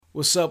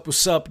What's up,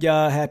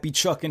 y'all? Happy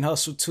Truckin'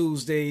 Hustle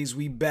Tuesdays.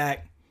 We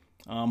back.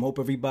 Hope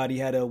everybody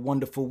had a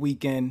wonderful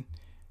weekend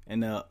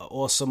and a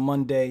awesome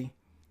Monday.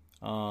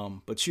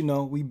 But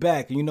we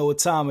back. And you know what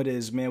time it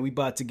is, man. We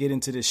about to get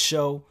into this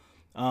show.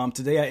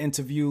 Today I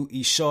interview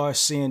Ishar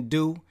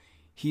Sandhu.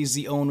 He's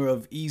the owner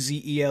of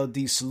Easy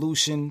ELD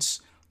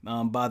Solutions.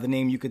 By the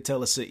name, you could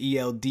tell it's an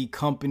ELD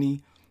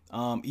company.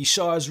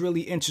 Ishar is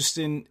really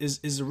interesting.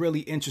 Is a really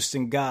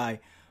interesting guy.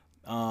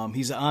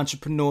 He's an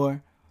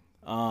entrepreneur.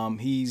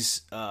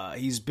 He's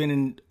been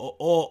in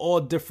all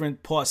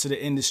different parts of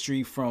the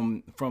industry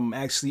from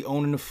actually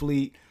owning a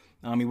fleet.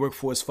 He worked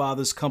for his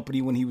father's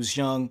company when he was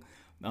young.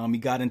 He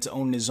got into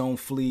owning his own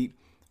fleet.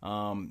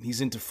 He's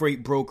into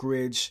freight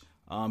brokerage.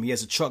 He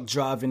has a truck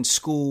driving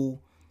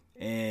school.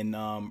 And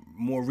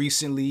more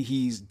recently,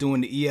 he's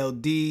doing the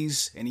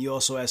ELDs. And he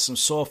also has some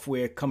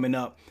software coming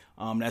up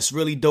that's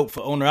really dope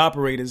for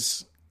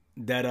owner-operators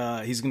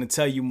that he's going to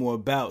tell you more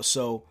about.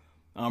 So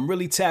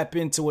really tap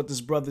into what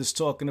this brother's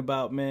talking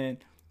about, man.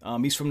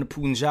 He's from the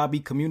Punjabi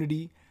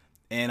community.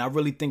 And I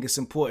really think it's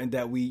important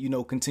that we,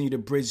 continue to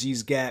bridge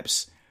these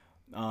gaps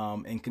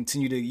and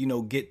continue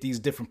to, get these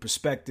different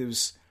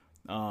perspectives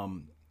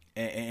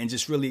and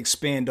just really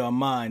expand our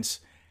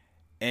minds.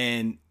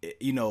 And,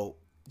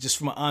 just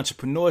from an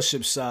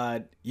entrepreneurship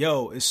side,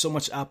 it's so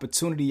much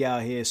opportunity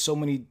out here. So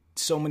many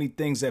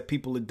things that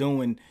people are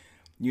doing,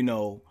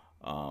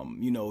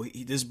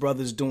 this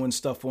brother's doing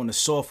stuff on the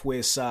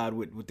software side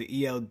with the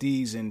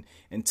ELDs and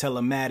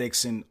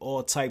telematics and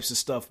all types of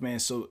stuff, man.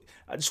 So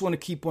I just want to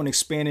keep on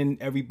expanding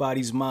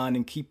everybody's mind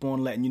and keep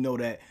on letting you know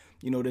that,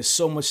 there's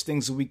so much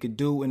things that we could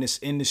do in this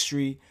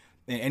industry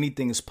and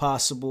anything is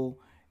possible.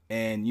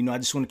 And, I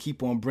just want to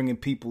keep on bringing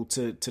people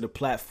to the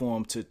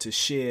platform to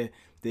share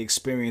the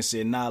experience,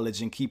 their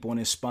knowledge, and keep on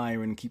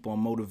inspiring and keep on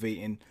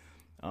motivating,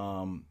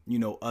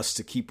 us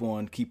to keep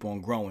on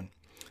growing.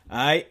 All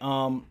right.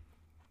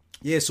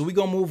 So we're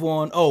going to move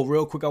on. Oh,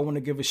 real quick, I want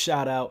to give a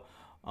shout out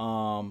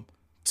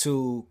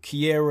to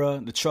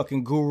Kiera, the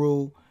trucking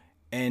guru,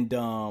 and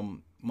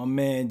my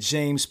man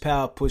James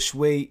Powell, Push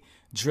Weight,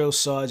 Drill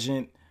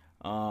Sergeant.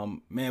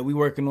 Man, we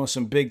working on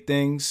some big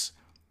things.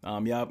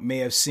 Y'all may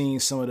have seen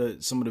some of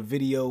the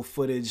video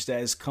footage that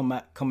has come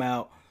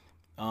out.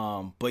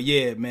 But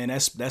yeah, man,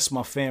 that's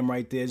my fam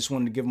right there. Just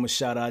wanted to give them a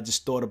shout out. I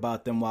just thought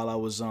about them while I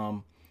was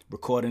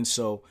recording.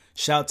 So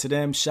shout to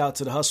them, shout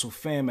to the Hustle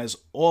fam as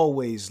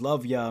always.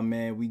 Love y'all,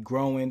 man. We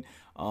growing.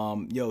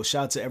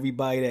 Shout to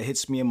everybody that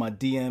hits me in my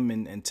DM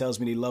and tells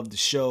me they love the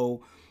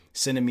show,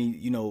 sending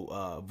me,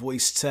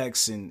 voice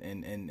texts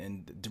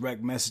and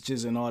direct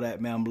messages and all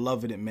that, man. I'm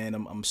loving it, man.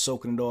 I'm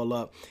soaking it all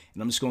up,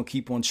 and I'm just gonna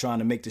keep on trying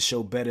to make the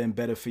show better and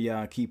better for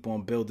y'all and keep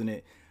on building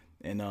it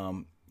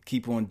and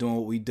keep on doing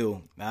what we do.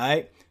 All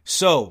right.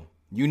 So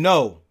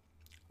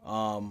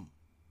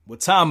what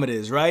time it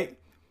is, right?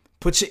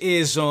 Put your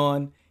ears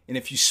on, and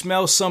if you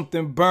smell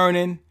something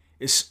burning,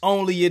 it's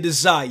only your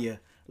desire.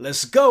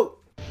 Let's go.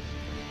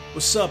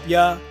 What's up,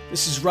 y'all?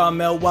 This is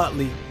Ramel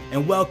Watley,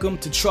 and welcome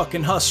to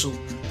Truckin' Hustle,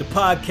 the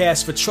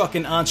podcast for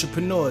trucking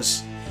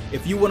entrepreneurs.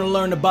 If you want to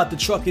learn about the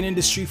trucking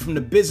industry from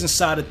the business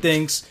side of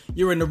things,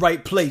 you're in the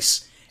right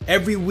place.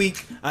 Every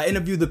week, I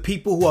interview the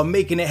people who are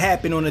making it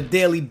happen on a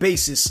daily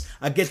basis.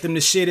 I get them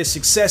to share their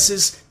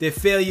successes, their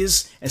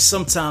failures, and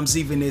sometimes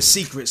even their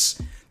secrets.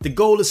 The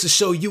goal is to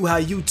show you how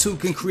you too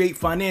can create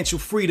financial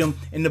freedom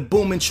in the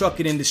booming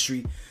trucking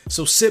industry.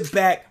 So sit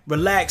back,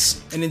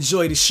 relax, and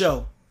enjoy the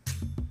show.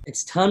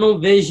 It's tunnel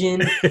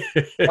vision.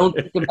 Don't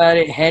think about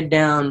it. Head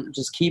down.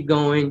 Just keep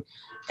going,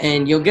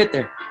 and you'll get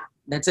there.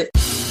 That's it.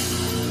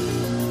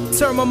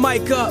 Turn my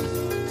mic up.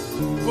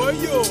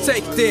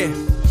 Take it there.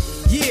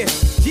 Yeah.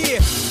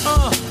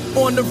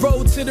 On the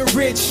road to the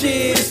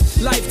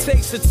riches. Life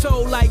takes a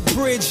toll like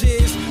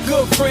bridges.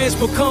 Good friends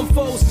become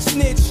foes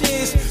and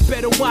snitches.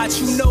 Better watch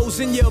who knows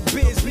in your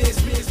business.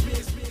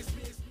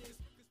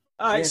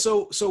 All right,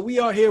 so we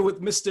are here with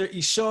Mr.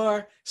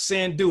 Ishar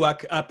Sandhu.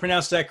 I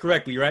pronounced that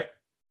correctly, right?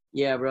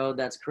 Yeah, bro,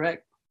 that's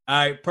correct. All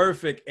right,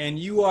 perfect. And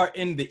you are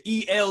in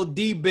the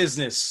ELD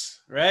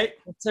business, right?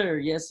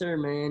 Yes, sir,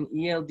 man.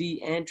 ELD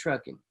and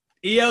trucking.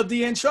 ELD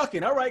and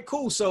trucking. All right,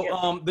 cool. So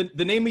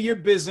the name of your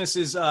business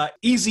is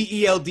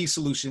Easy ELD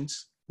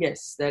Solutions.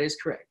 Yes, that is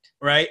correct.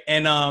 Right.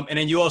 And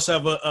then you also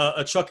have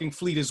a trucking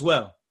fleet as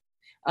well.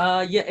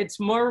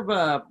 It's more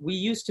of we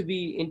used to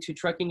be into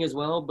trucking as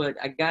well, but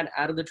I got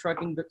out of the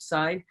trucking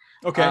side.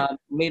 Okay.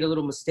 Made a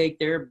little mistake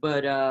there,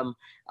 but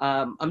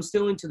I'm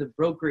still into the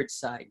brokerage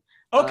side.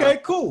 Okay,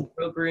 cool.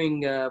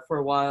 Brokering for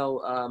a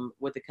while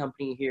with a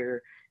company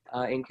here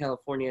in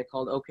California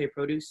called OK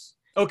Produce.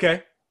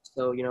 Okay.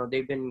 So,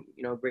 they've been,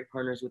 great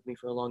partners with me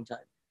for a long time.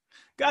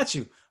 Got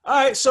you.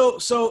 All right. So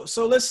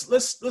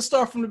let's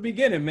start from the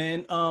beginning,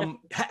 man.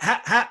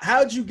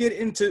 How'd you get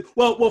into,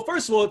 well,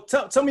 first of all,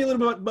 tell me a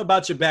little bit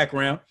about your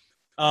background.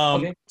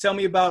 Okay. Tell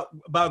me about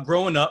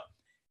growing up,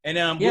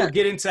 and we'll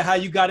get into how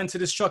you got into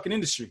this trucking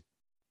industry.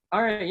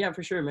 All right. Yeah,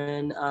 for sure,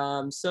 man.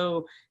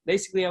 So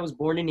basically I was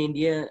born in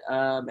India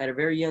at a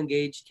very young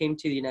age, came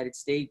to the United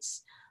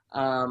States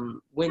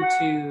Went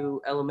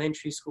to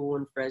elementary school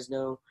in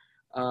Fresno,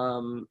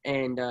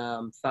 and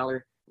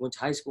Fowler. Went to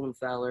high school in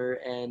Fowler,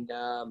 and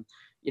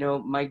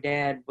my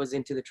dad was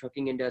into the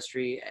trucking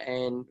industry,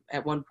 and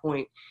at one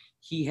point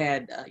he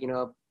had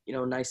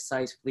nice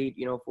size fleet,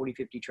 40,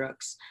 50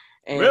 trucks.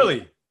 And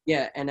Really?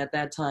 yeah, and at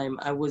that time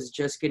I was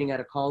just getting out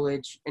of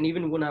college, and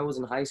even when I was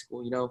in high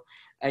school,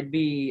 I'd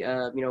be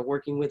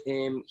working with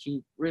him.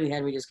 He really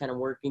had me just kind of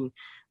working,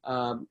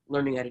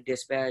 learning how to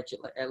dispatch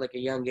at like a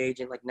young age,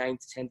 in like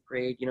 9th, 10th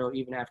grade,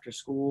 even after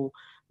school,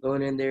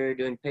 going in there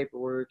doing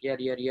paperwork,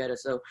 yada yada yada.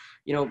 So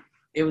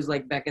it was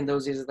like back in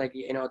those days, like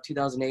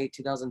 2008,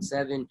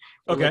 2007,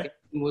 where Okay. like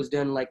everything was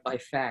done like by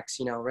fax.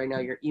 Right now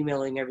you're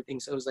emailing everything,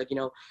 so it was like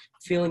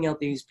filling out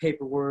these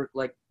paperwork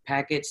like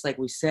packets, like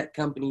we set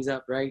companies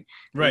up, right?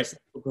 Right.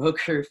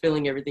 Broker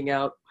filling everything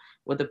out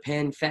with a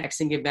pen,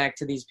 faxing it back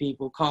to these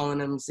people, calling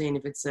them, seeing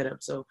if it's set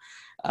up. So,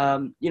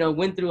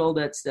 went through all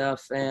that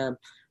stuff, and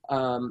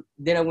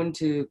then I went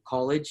to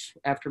college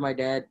after my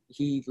dad.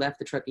 He left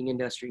the trucking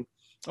industry.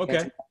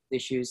 Okay.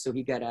 Issues, so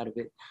he got out of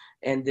it,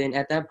 and then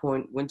at that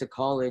point went to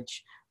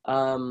college,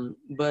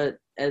 but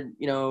I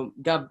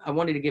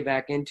wanted to get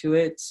back into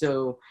it.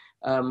 So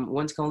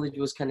once college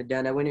was kind of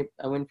done, I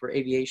went for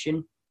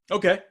aviation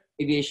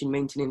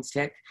maintenance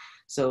tech.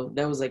 So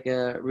that was like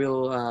a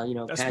real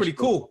That's passion. pretty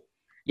cool.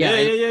 Yeah,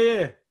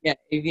 Yeah.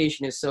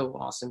 Aviation is so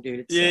awesome,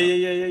 dude. It's,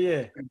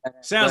 Yeah.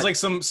 Sounds like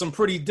some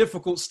pretty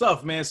difficult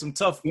stuff, man. Some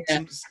tough,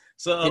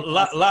 a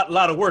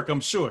lot of work, I'm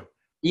sure.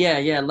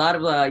 Yeah, a lot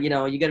of you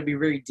got to be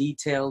very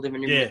detailed and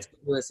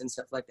meticulous and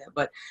stuff like that.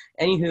 But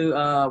anywho,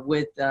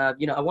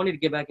 I wanted to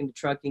get back into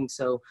trucking,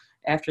 so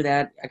after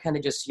that, I kind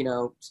of just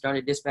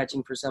started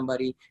dispatching for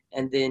somebody,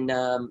 and then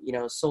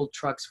sold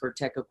trucks for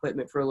tech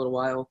equipment for a little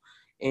while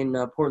in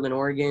Portland,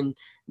 Oregon.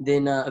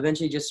 Then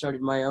eventually just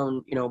started my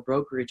own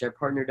brokerage. I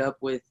partnered up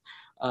with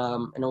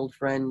an old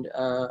friend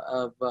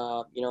of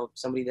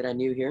somebody that I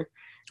knew here.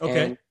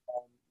 Okay.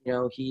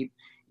 And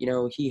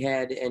he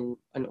had an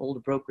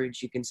old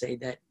brokerage, you can say,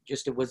 that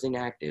just it was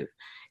inactive.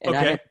 And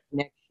I had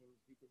connections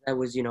because I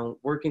was,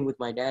 working with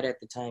my dad at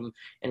the time,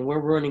 and we're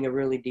running a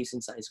really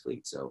decent sized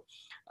fleet. So,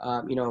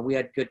 we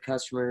had good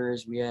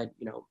customers. We had,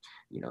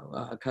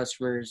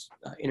 customers,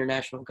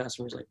 international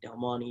customers like Del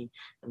Monte,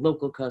 and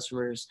local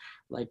customers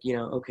like,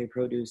 OK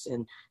Produce.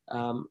 And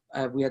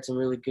we had some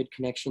really good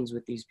connections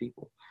with these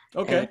people.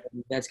 Okay.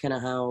 And that's kind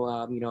of how,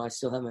 I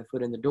still have my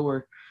foot in the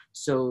door.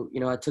 So,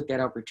 I took that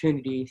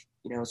opportunity,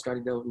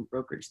 started the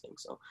brokerage thing.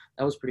 So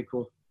that was pretty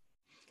cool.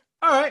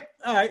 All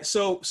right.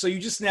 So you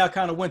just now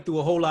kind of went through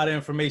a whole lot of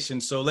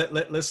information. So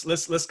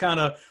let's kind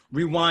of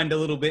rewind a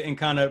little bit and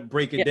kind of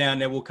break it down.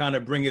 That will kind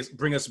of bring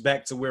us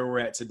back to where we're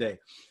at today.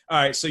 All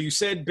right. So you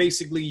said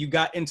basically you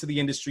got into the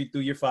industry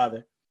through your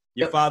father.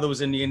 Your father was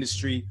in the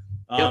industry.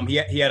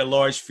 He had a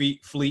large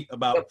fleet,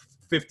 about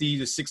 50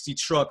 to 60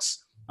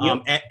 trucks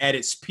at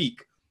its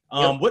peak.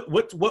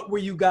 What were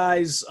you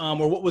guys,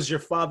 or what was your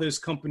father's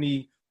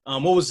company?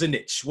 What was the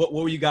niche? What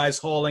were you guys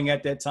hauling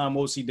at that time?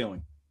 What was he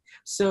doing?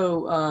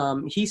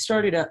 So he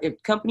started a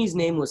company's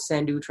name was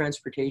Sandu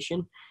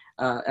Transportation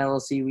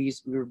LLC. We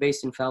were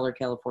based in Fowler,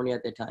 California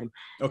at that time.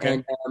 Okay.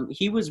 And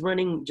he was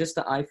running just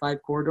the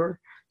I-5 corridor.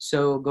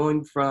 So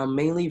going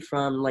mainly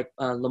from like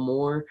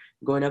Lemoore,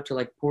 going up to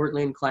like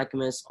Portland,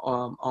 Clackamas,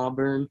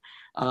 Auburn,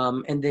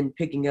 and then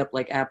picking up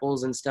like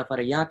apples and stuff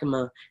out of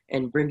Yakima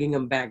and bringing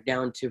them back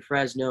down to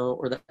Fresno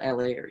or the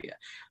LA area.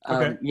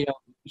 Okay.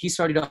 He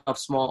started off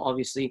small,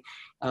 obviously.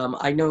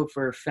 I know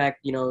for a fact,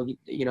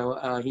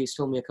 he's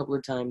told me a couple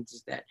of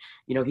times that,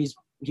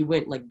 he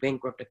went like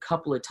bankrupt a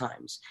couple of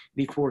times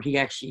before he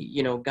actually,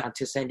 got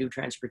to Sandu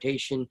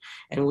Transportation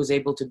and was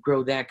able to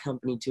grow that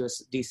company to a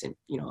decent,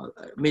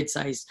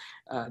 mid-sized,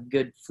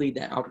 good fleet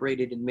that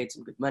operated and made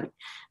some good money.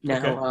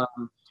 Now,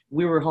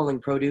 we were hauling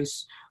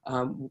produce,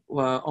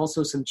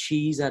 also some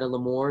cheese out of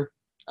Lemoore.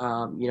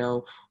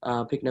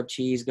 Picking up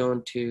cheese,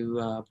 going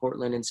to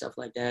Portland and stuff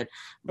like that.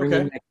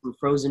 Bringing back some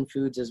frozen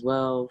foods as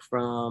well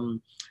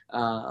from,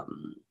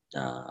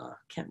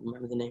 can't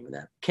remember the name of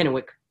that,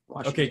 Kennewick,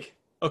 Washington.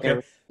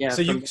 Okay. Yeah.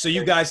 So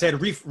you guys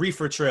had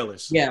reefer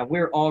trailers. Yeah,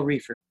 we're all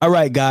reefer. All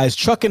right, guys.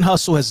 Truck and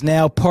Hustle has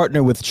now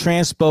partnered with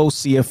Transpo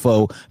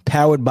CFO,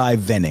 powered by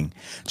Venning.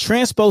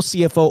 Transpo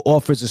CFO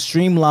offers a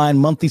streamlined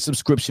monthly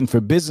subscription for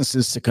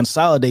businesses to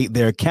consolidate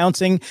their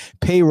accounting,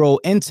 payroll,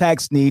 and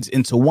tax needs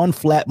into one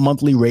flat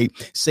monthly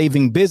rate,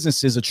 saving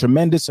businesses a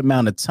tremendous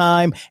amount of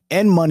time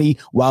and money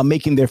while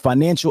making their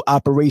financial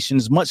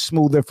operations much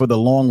smoother for the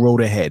long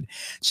road ahead.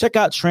 Check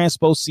out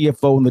Transpo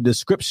CFO in the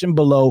description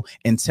below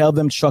and tell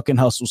them Truck and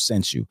Hustle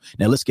sent you.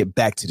 Now let's get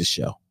back to the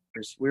show.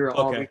 We were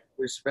all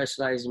reefers,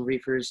 specialized in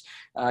reefers.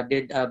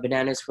 Did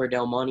bananas for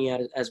Del Monte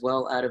as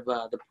well out of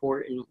the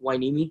port in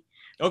Hueneme,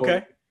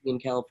 in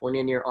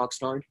California near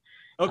Oxnard.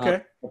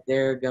 Up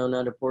there, going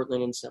out to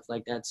Portland and stuff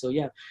like that. So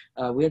yeah,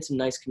 we had some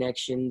nice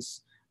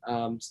connections.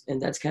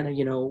 And that's kind of,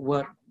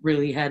 what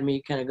really had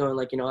me kind of going,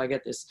 like, I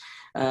got this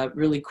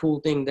really cool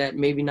thing that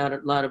maybe not a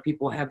lot of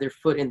people have their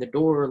foot in the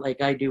door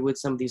like I do with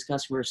some of these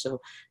customers. So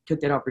took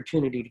that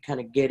opportunity to kind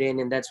of get in,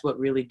 and that's what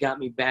really got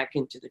me back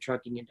into the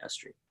trucking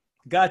industry.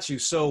 Got you.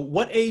 So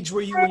what age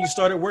were you when you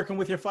started working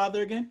with your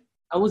father again?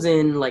 I was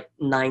in like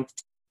ninth,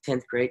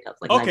 10th grade. I was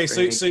like Okay,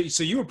 ninth grade.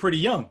 so you were pretty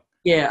young.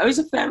 Yeah, it was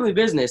a family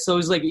business. So it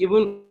was like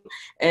even,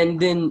 and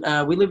then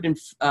we lived in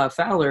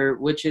Fowler,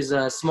 which is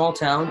a small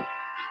town.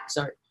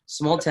 Sorry,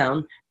 small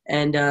town.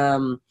 And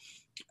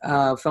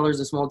Fowler's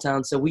a small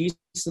town. So we used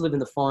to live in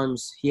the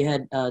farms. He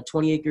had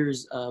 20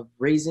 acres of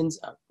raisins,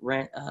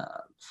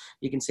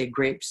 you can say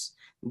grapes,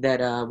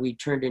 that we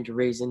turned into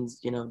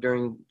raisins,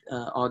 during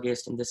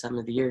August and this time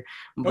of the year.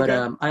 But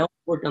Okay. I also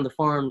worked on the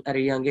farm at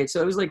a young age.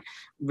 So it was like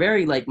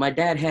very like my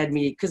dad had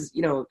me, because,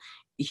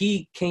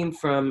 he came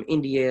from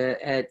India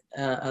at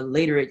a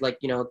later age, like,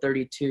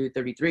 32,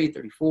 33,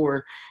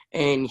 34.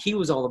 And he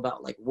was all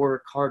about like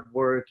work, hard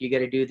work. You got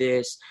to do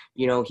this.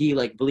 He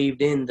like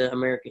believed in the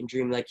American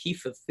dream. Like he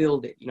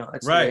fulfilled it.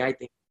 That's the way Right. I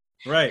think,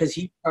 Right. because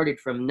he started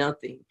from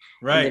nothing,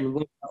 and Right. then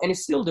and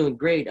is still doing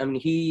great. I mean,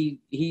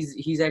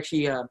 he's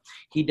actually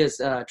he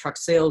does truck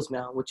sales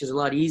now, which is a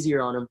lot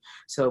easier on him.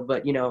 So,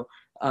 but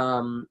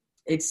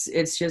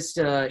it's just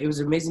it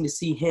was amazing to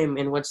see him,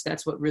 and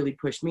that's what really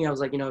pushed me. I was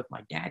like, if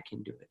my dad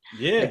can do it,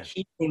 like Yeah.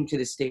 he came to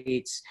the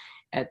States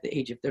at the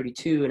age of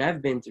 32, and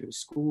I've been through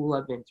school,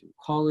 I've been through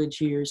college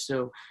here.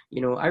 So,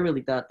 I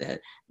really thought that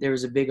there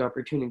was a big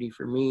opportunity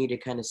for me to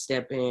kind of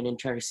step in and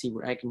try to see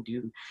what I can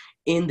do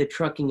in the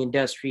trucking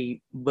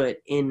industry, but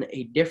in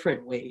a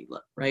different way,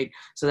 right?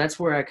 So that's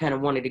where I kind of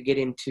wanted to get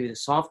into the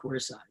software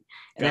side.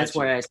 And that's Got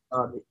you. why I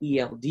saw the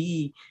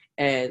ELD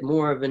as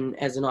more of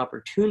as an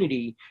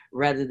opportunity,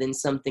 rather than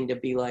something to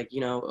be like,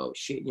 oh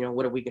shit,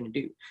 what are we going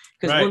to do?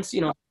 Because Right. once,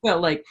 I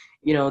felt like,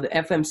 the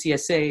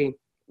FMCSA,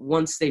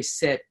 once they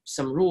set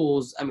some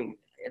rules, I mean,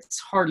 it's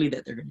hardly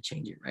that they're going to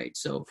change it, right?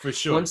 So For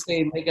sure. once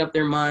they make up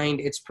their mind,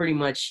 it's pretty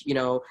much,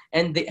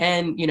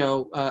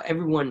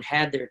 everyone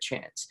had their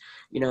chance.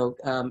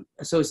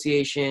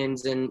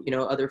 Associations and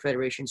other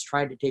federations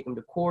tried to take them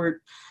to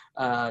court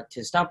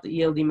to stop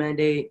the ELD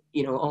mandate.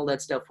 All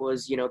that stuff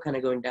was kind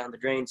of going down the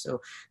drain. So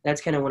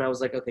that's kind of when I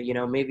was like, okay,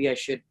 maybe I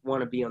should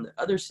want to be on the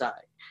other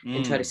side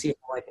and try to see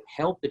how I can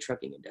help the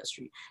trucking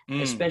industry,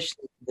 Mm.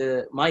 especially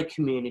my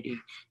community.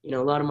 A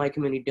lot of my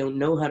community don't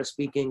know how to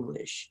speak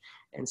English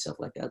and stuff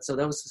like that. So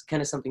that was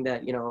kind of something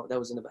that, that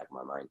was in the back of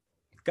my mind.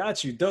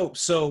 Got you. Dope.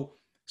 So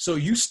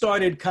you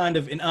started kind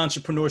of in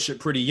entrepreneurship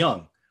pretty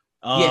young.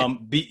 Yeah.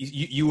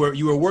 You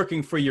were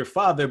working for your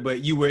father, but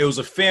it was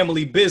a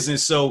family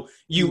business. So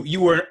you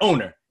were an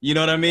owner. You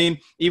know what I mean?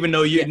 Even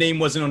though your Yeah. name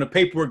wasn't on the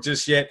paperwork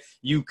just yet,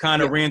 you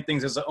kind of Yeah. ran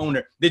things as an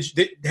owner.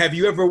 Have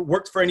you ever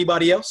worked for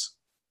anybody else?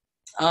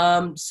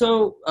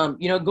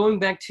 Going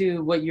back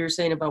to what you're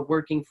saying about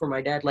working for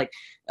my dad, like,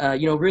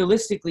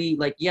 realistically,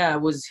 like, yeah, I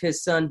was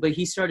his son, but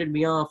he started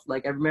me off.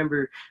 Like, I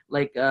remember,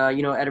 like,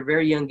 at a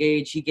very young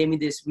age, he gave me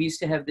this. We used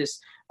to have this.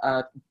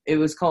 It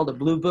was called a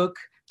blue book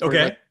for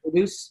Okay. like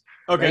produce.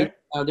 Okay.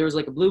 Right? There was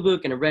like a blue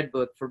book and a red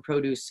book for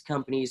produce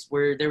companies,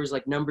 where there was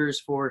like numbers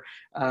for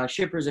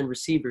shippers and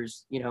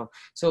receivers.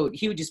 So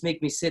he would just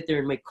make me sit there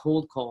and make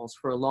cold calls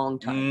for a long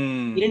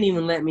time. He didn't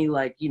even let me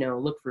like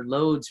look for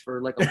loads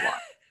for like a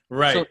block. So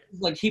Right.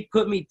 like he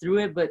put me through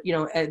it, but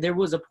there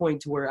was a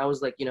point to where I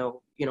was like,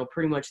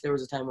 pretty much there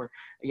was a time where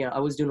I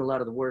was doing a lot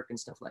of the work and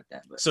stuff like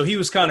that. But So he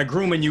was kind of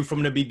grooming you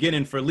from the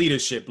beginning for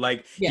leadership.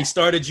 Like he yeah,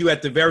 started you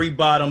at the very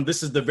bottom.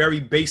 This is the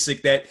very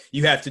basic that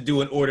you have to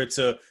do in order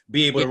to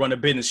be able yeah, to run a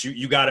business.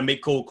 You got to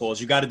make cold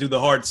calls. You got to do the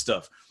hard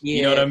stuff.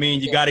 You know what yeah, I mean?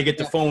 You yeah, got to get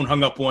the yeah. phone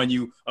hung up on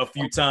you a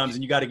few times,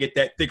 and you got to get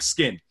that thick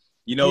skin.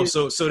 Dude,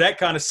 So that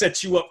kind of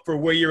sets you up for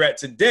where you're at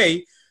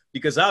today.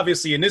 Because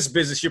obviously in this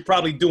business, you're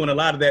probably doing a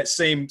lot of that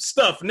same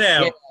stuff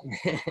now.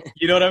 yeah.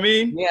 You know what I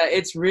mean? Yeah,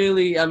 it's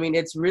really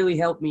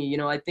helped me.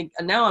 I think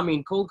now,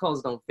 cold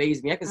calls don't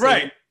faze me. I can say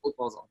Right. cold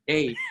calls all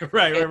day.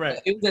 Right. And Right.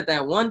 it was at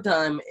that one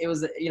time, it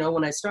was,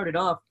 when I started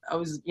off, I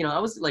was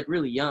like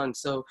really young.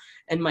 So,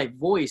 and my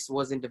voice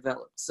wasn't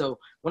developed. So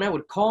when I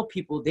would call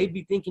people, they'd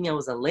be thinking I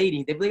was a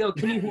lady. They'd be like, oh,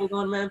 can you hold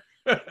on, man?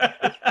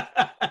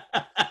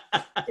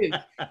 Dude,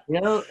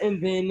 and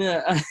then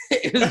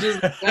it was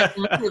just, I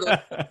remember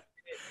that,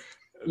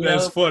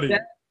 That's funny.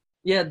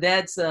 yeah,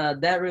 that's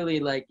that really,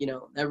 like,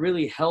 that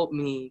really helped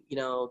me,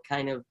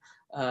 kind of,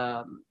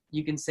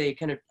 you can say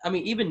kind of,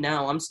 even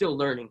now I'm still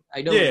learning.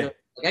 I don't Yeah. know,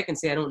 like, I can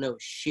say I don't know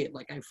shit.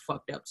 Like, I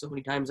fucked up so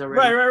many times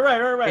Right.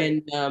 already.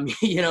 Right. And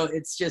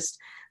it's just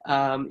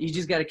you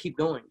just got to keep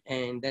going.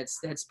 And that's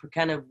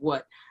kind of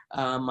what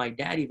my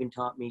dad even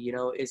taught me,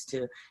 is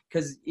to,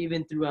 because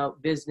even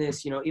throughout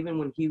business, even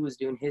when he was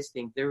doing his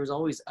thing, there was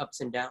always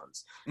ups and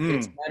downs. But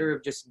it's a matter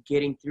of just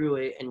getting through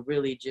it and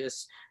really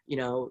just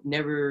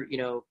never,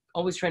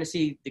 always trying to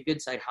see the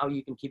good side, how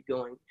you can keep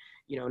going,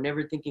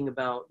 never thinking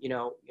about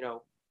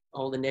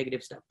all the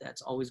negative stuff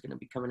that's always going to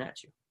be coming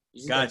at you.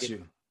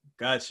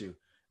 Got you.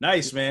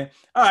 Nice, man.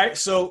 All right.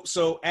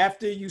 So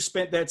after you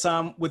spent that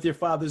time with your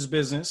father's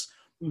business,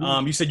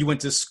 Mm-hmm. You said you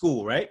went to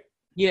school, right?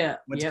 Yeah.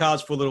 Went to Yep.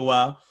 college for a little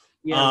while.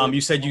 Yeah.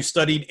 You said you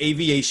studied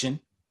aviation,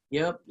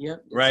 Yep. Yep.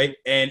 That's right?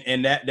 it.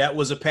 And that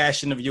was a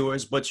passion of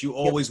yours, but you Yep.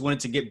 always wanted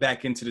to get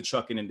back into the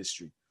trucking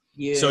industry.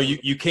 So Yeah.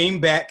 you came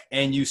back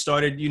and you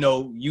started,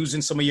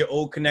 using some of your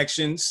old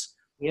connections,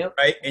 Yep.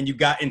 right? And you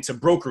got into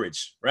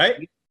brokerage, right?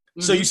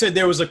 So you Mm-hmm. said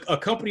there was a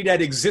company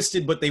that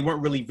existed, but they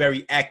weren't really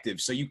very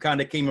active. So you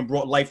kind of came and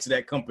brought life to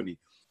that company.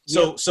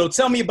 Yep. So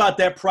tell me about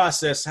that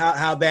process,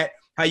 how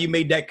you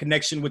made that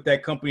connection with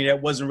that company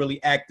that wasn't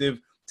really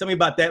active. Tell me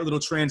about that little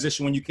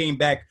transition when you came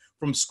back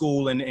from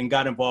school and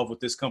got involved with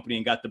this company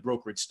and got the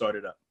brokerage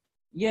started up.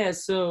 Yeah.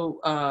 So,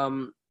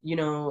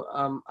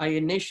 I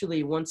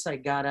initially, once I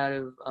got out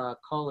of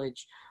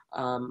college,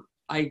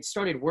 I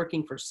started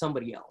working for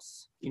somebody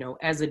else,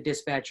 as a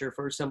dispatcher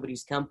for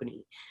somebody's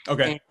company.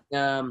 Okay.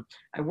 And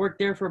I worked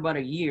there for about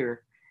a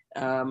year.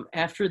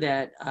 After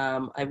that,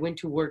 I went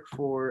to work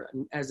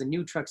as a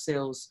new truck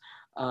sales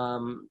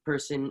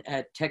person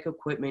at Tech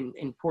Equipment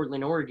in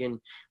Portland, Oregon,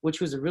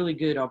 which was a really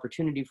good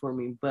opportunity for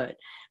me. But,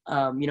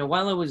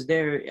 while I was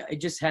there, I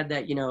just had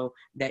that,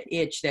 that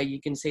itch that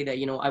you can say that,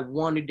 I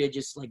wanted to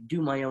just like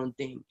do my own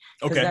thing,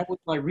 because Okay. that was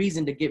my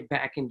reason to get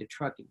back into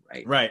trucking,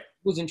 right? Right.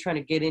 I wasn't trying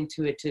to get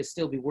into it to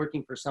still be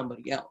working for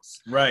somebody else.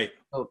 Right.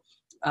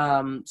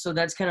 So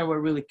that's kind of what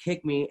really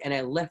kicked me. And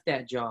I left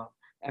that job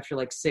after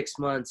like 6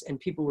 months, and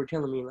people were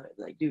telling me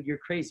like, dude, you're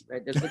crazy,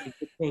 right? That's like a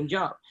good paying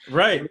job.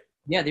 Right.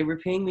 Yeah, they were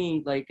paying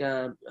me like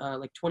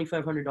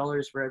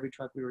 $2,500 for every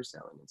truck we were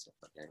selling and stuff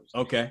like that.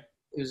 Okay.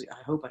 It was.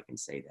 I hope I can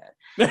say that.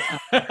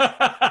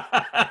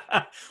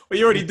 Well,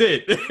 you already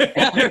did.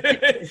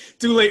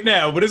 Too late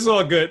now, but it's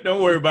all good. Don't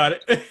worry about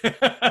it.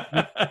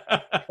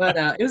 But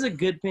it was a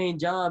good paying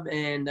job,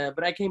 and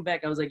but I came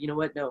back. I was like, you know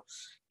what? No,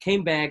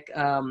 came back.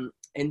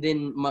 And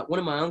then one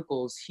of my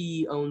uncles,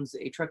 he owns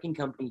a trucking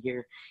company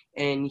here,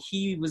 and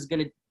he was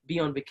gonna be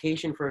on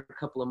vacation for a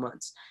couple of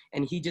months,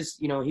 and he just,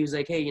 he was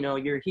like, hey,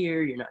 you're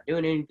here, you're not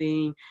doing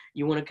anything,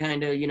 you want to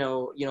kind of,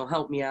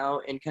 help me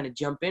out and kind of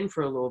jump in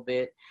for a little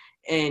bit.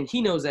 And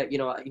he knows that, he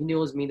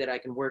knows me, that I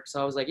can work.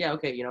 So I was like, yeah,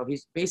 okay.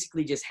 He's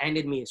basically just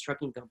handed me his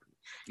trucking company.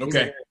 He's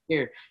Okay. like,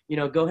 here,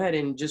 go ahead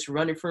and just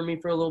run it for me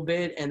for a little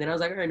bit. And then I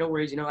was like, all right, no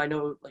worries. I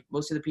know like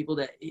most of the people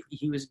that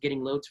he was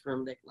getting loads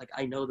from, that like,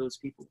 I know those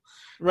people.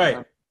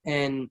 Right.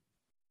 And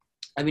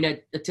I mean,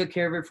 I took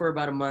care of it for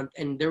about a month,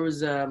 and there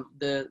was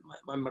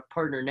my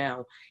partner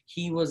now.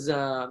 He was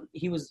a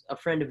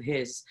friend of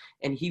his,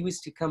 and he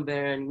was to come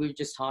there, and we were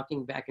just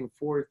talking back and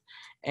forth.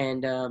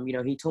 And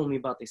he told me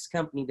about this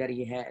company that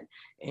he had,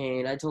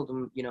 and I told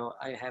him,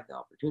 I have the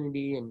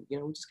opportunity, and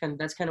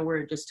that's kind of where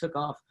it just took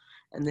off.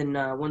 And then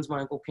once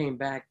my uncle came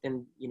back,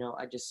 then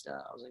I just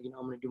I was like,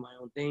 I'm gonna do my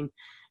own thing,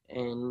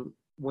 and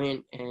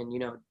went and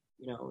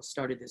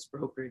started this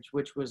brokerage,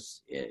 which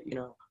was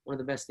one of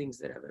the best things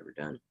that I've ever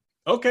done.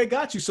 Okay,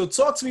 got you. So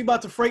talk to me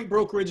about the freight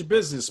brokerage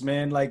business,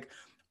 man. Like,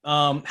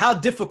 how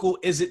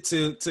difficult is it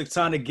to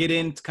kind of get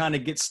in, to kind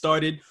of get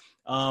started?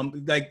 Tell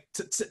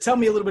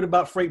me a little bit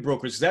about freight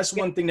brokerage. That's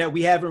one thing that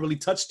we haven't really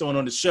touched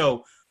on the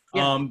show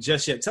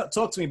just yet.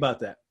 Talk to me about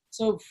that.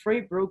 So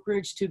freight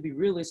brokerage, to be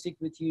realistic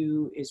with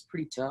you, is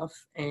pretty tough.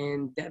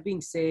 And that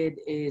being said,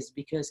 is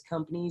because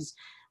companies,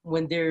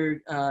 when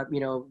they're,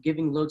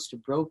 giving loads to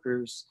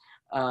brokers,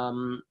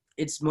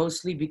 it's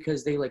mostly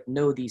because they like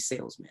know these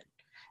salesmen.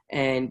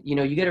 And,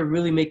 you got to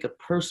really make a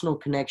personal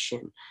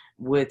connection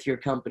with your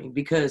company,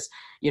 because,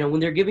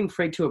 when they're giving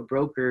freight to a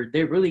broker,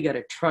 they really got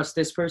to trust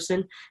this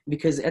person,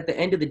 because at the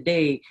end of the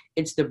day,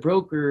 it's the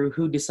broker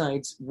who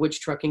decides which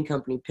trucking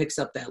company picks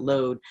up that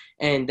load,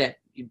 and that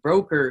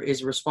broker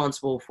is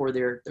responsible for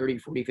their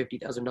 $30,000,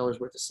 $40,000, $50,000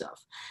 worth of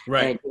stuff.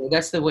 Right. And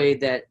that's the way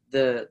that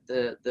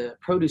the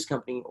produce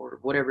company or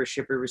whatever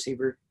shipper,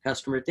 receiver,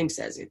 customer thinks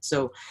as it.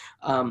 So,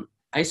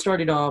 I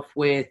started off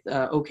with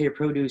OK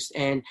Produce,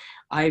 and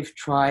I've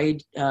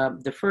tried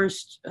the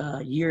first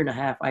year and a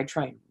half. I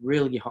tried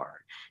really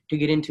hard to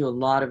get into a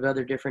lot of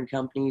other different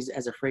companies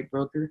as a freight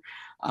broker.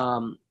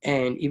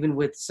 And even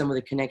with some of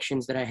the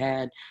connections that I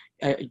had,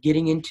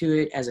 getting into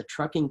it as a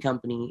trucking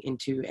company,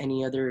 into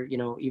any other,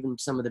 even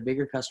some of the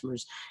bigger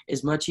customers,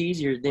 is much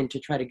easier than to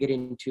try to get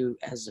into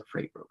as a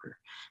freight broker,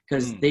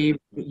 because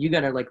you got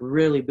to like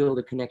really build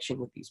a connection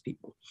with these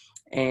people.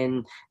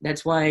 And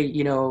that's why,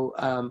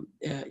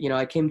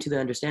 I came to the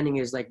understanding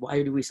is like,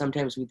 why do we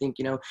sometimes think,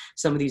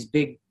 some of these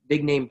big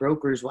name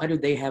brokers, why do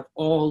they have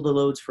all the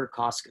loads for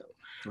Costco?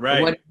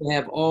 Right. Why do they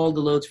have all the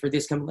loads for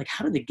this company? Like,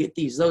 how do they get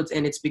these loads?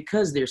 And it's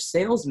because their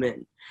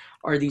salesmen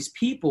are these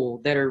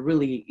people that are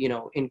really,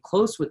 in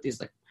close with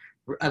these,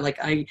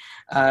 I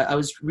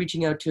was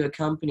reaching out to a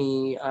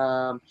company,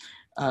 I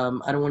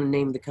don't want to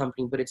name the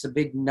company, but it's a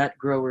big nut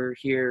grower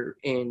here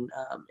in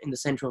the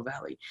Central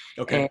Valley.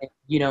 Okay.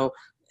 And,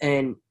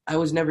 and I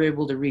was never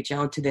able to reach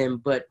out to them,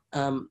 but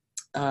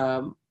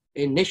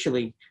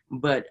initially,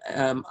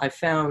 I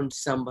found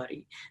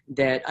somebody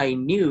that I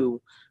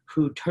knew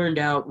who turned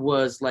out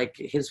was like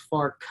his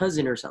far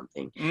cousin or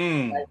something.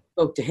 Mm. I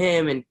spoke to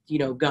him and,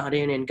 got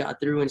in and got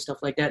through and stuff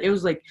like that. It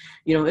was like,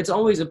 it's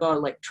always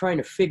about like trying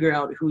to figure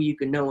out who you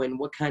can know and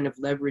what kind of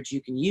leverage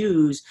you can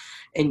use.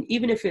 And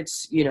even if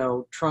it's,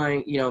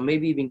 trying,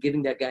 maybe even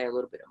giving that guy a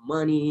little bit of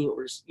money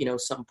or,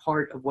 some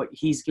part of what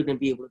he's going to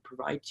be able to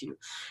provide to you.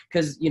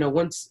 Because,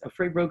 once a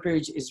freight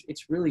brokerage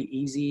it's really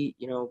easy,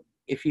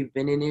 if you've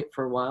been in it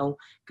for a while,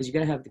 because you got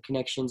to have the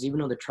connections,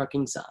 even on the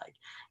trucking side,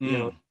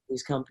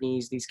 these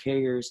companies, these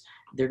carriers,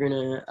 they're going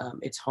to,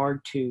 it's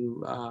hard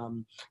to,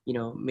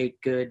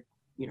 make good,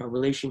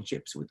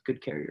 relationships with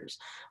good carriers.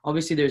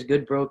 Obviously there's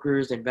good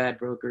brokers and bad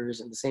brokers,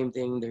 and the same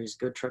thing, there's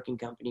good trucking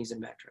companies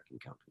and bad trucking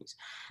companies.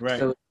 Right.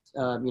 So,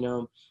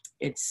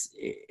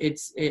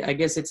 I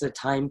guess it's a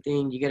time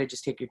thing. You got to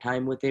just take your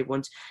time with it.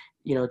 Once,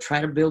 try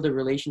to build a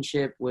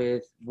relationship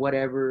with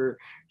whatever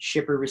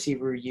shipper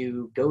receiver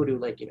you go to,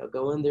 like,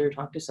 go in there,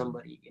 talk to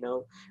somebody,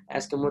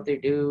 ask them what they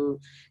do,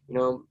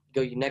 go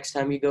next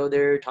time you go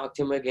there, talk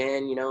to them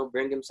again,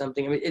 bring them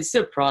something. I mean, it's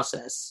a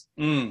process.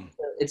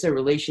 It's a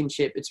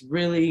relationship. It's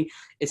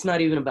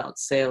not even about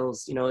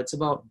sales, it's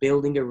about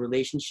building a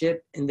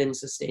relationship and then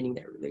sustaining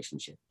that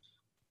relationship.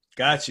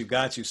 Got you.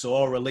 So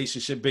all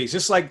relationship based,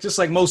 just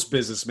like most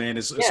business, man.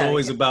 It's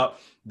always about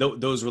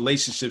those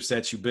relationships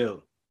that you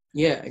build.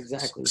 Yeah,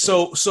 exactly.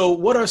 So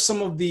what are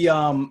some of the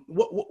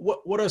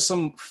what are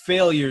some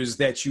failures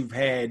that you've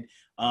had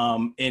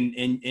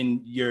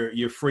in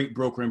your freight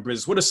brokering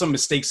business? What are some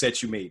mistakes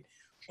that you made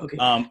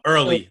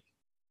early?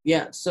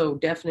 So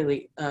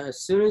definitely,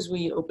 as soon as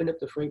we opened up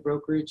the freight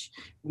brokerage,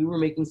 we were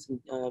making some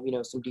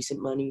some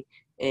decent money,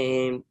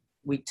 and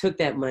we took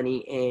that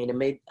money and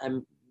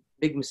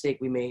big mistake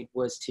we made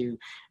was to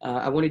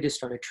I wanted to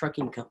start a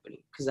trucking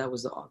company because that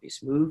was the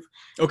obvious move.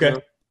 Okay.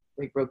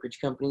 Freight brokerage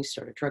company,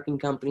 start a trucking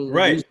company,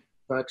 right? Use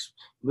trucks,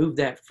 move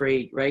that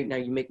freight. Right now,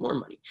 you make more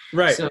money.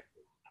 Right. So,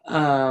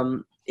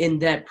 in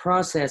that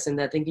process, in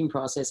that thinking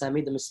process, I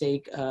made the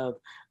mistake of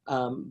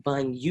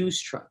buying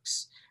used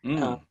trucks,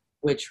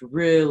 which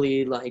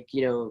really, I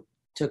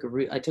took a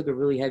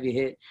really heavy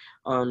hit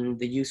on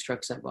the used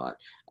trucks I bought.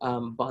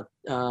 Bought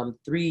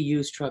 3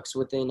 used trucks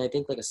within, I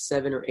think, like a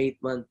 7 or 8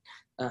 month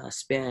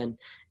span,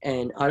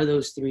 and out of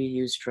those 3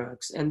 used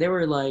trucks, and they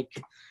were like,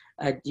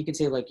 you could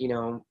say like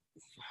 $60,000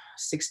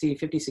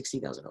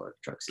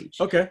 trucks each.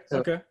 Okay. So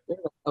okay. They're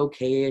like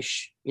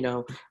okay-ish,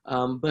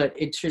 but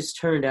it just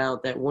turned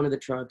out that one of the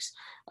trucks,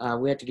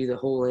 we had to do the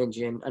whole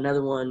engine.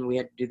 Another one, we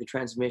had to do the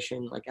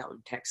transmission, like out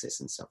in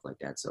Texas and stuff like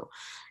that. So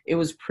it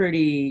was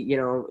pretty,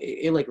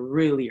 it like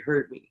really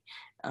hurt me.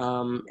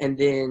 And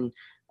then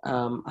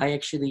I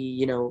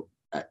actually,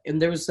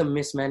 and there was some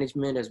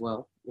mismanagement as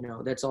well.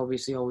 That's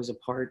obviously always a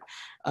part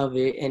of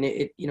it. And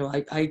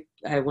I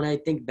when I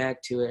think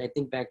back to it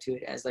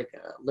as like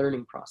a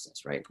learning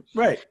process, right?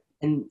 Right.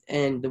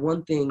 And the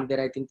one thing that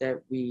I think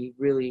that we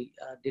really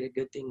did a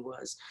good thing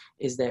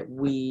is that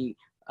we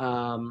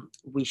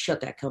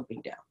shut that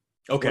company down.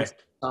 Okay.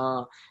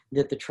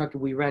 That the truck,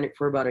 we ran it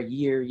for about a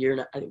year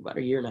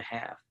and a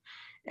half.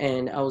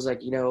 And I was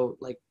like,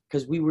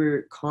 because we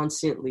were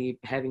constantly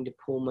having to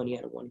pull money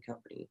out of one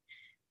company,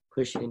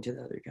 push it into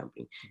the other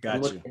company. Gotcha.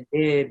 And what it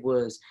did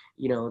was,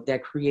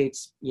 that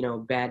creates,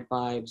 bad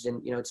vibes,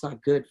 and, it's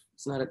not good.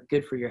 It's not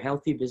good for your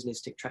healthy business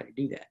to try to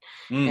do that.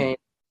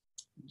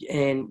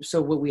 And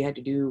so what we had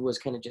to do was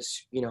kind of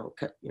just,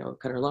 cut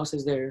our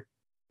losses there.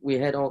 We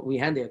had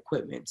the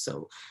equipment,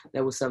 so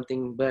that was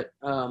something, but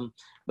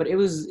it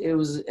was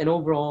an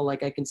overall,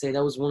 like, I can say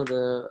that was one of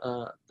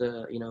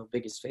the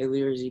biggest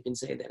failures you can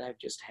say that I've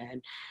just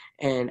had.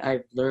 And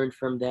I've learned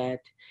from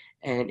that,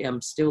 and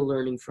I'm still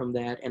learning from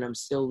that, and I'm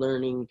still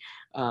learning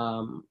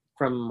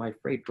from my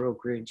freight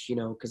brokerage,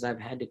 because I've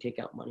had to take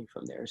out money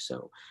from there.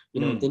 So,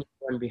 then you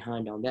run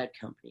behind on that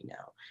company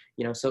now,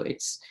 so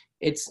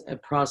it's a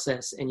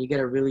process, and you got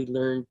to really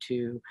learn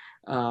to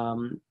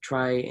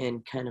try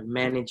and kind of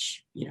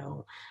manage,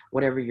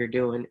 whatever you're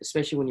doing,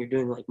 especially when you're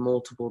doing like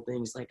multiple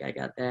things. Like I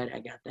got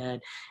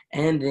that.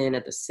 And then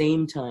at the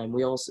same time,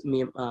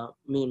 me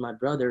and my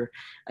brother,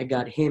 I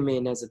got him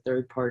in as a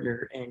third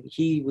partner, and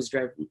he was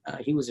a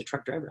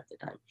truck driver at the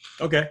time.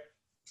 Okay.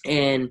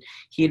 And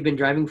he had been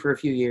driving for a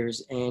few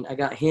years, and I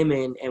got him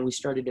in, and we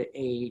started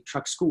a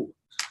truck school.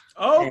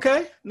 Oh,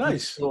 okay.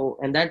 Nice.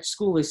 And that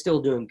school is still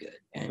doing good,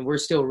 and we're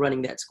still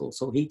running that school.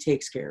 So he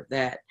takes care of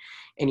that,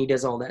 and he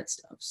does all that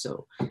stuff.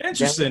 So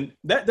interesting.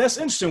 That's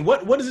interesting.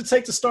 What does it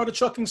take to start a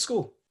trucking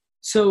school?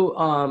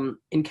 So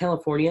in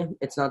California,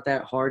 it's not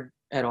that hard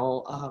at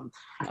all.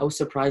 I was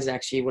surprised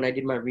actually when I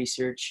did my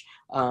research.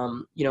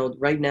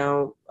 Right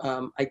now,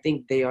 I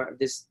think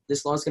this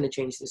law is going to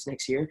change this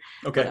next year.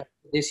 Okay. But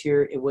this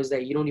year it was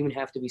that you don't even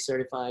have to be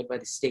certified by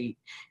the state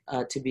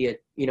to be an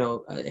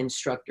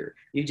instructor.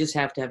 You just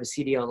have to have a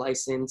CDL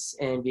license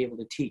and be able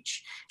to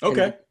teach.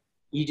 Okay.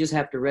 You just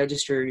have to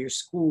register your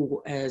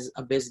school as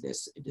a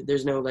business.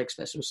 There's no like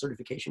special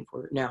certification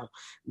for it. Now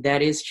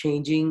that is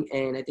changing,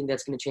 and I think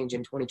that's going to change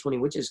in 2020,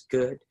 which is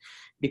good,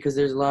 because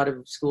there's a lot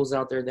of schools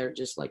out there that are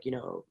just like,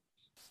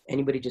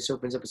 anybody just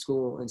opens up a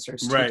school and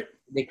starts teaching. Right.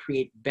 they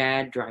create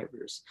bad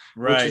drivers,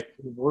 Right. which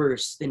is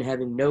worse than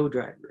having no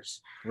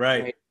drivers.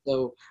 Right.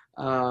 So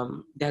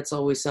that's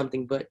always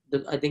something. But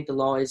I think the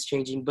law is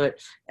changing. But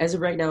as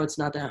of right now, it's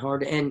not that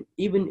hard. And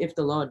even if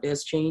the law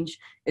does change,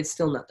 it's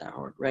still not that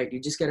hard, right? You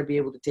just got to be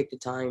able to take the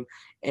time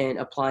and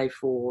apply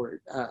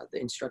for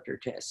the instructor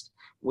test,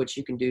 which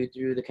you can do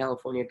through the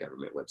California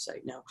government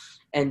website now.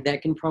 And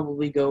that can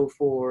probably go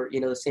for,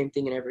 the same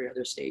thing in every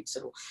other state.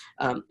 So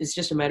it's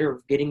just a matter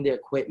of getting the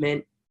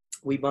equipment.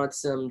 We bought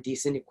some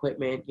decent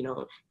equipment. You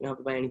don't have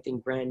to buy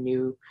anything brand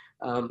new.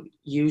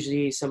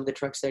 Usually some of the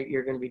trucks that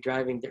you're going to be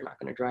driving, they're not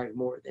going to drive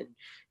more than,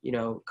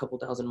 a couple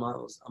thousand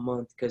miles a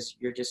month, because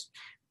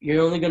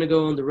you're only going to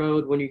go on the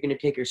road when you're going to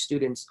take your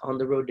students on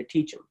the road to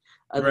teach them.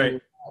 Other than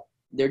that,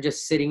 they're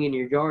just sitting in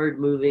your yard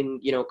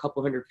moving, a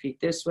couple hundred feet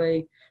this way,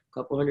 a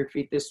couple hundred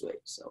feet this way.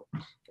 So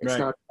it's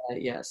not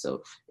that, yeah.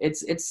 So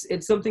it's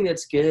something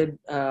that's good.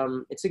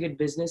 It's a good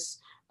business.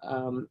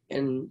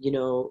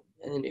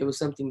 And it was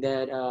something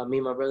that me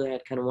and my brother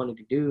had kind of wanted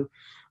to do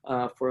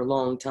for a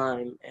long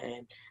time.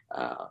 And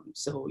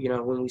so,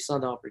 when we saw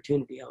the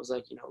opportunity, I was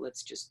like,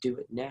 let's just do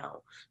it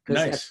now.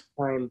 Because at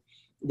the time,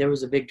 there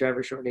was a big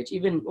driver shortage.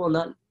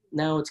 Not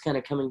now, it's kind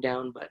of coming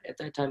down, but at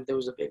that time, there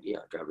was a big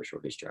driver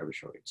shortage.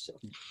 So.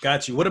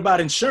 Got you. What about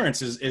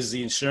insurance? Is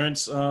the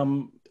insurance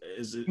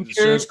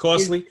insurance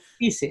costly?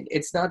 Decent.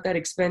 It's not that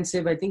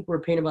expensive. I think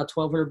we're paying about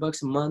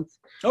 $1,200 a month.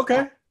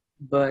 Okay.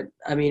 But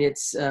I mean,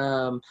 it's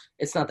not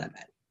that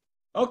bad.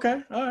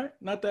 Okay. All right.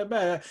 Not that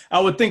bad.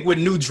 I would think with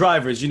new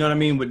drivers, you know what I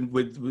mean?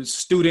 With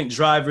student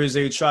drivers,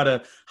 they try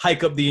to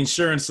hike up the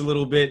insurance a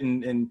little bit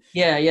and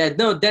Yeah.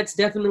 No, that's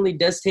definitely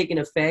does take an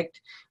effect.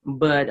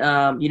 But,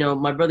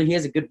 my brother, he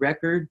has a good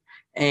record.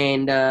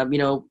 And,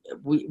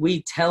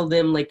 we tell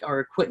them like our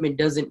equipment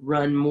doesn't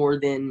run more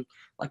than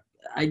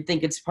I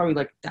think it's probably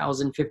like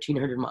 1,000,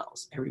 1,500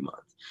 miles every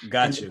month.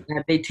 Got you.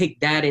 And they take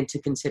that into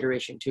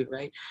consideration too,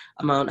 right?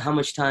 How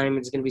much time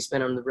is going to be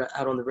spent out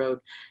on the road.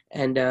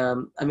 And,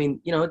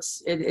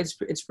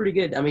 it's pretty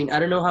good. I mean, I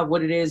don't know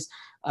what it is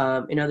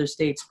in other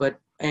states, but,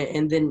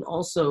 and then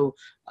also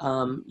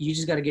you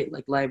just got to get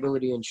like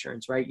liability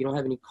insurance, right? You don't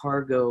have any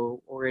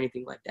cargo or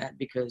anything like that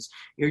because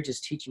you're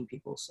just teaching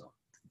people. So.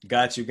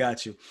 Got you.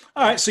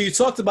 All right. So you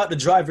talked about the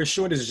driver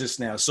shortage just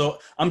now. So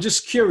I'm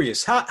just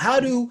curious, how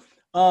do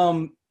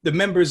the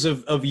members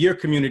of your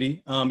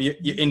community,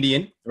 you're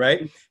Indian,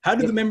 right? How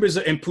do the members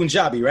in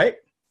Punjabi, right?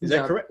 Is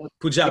that correct?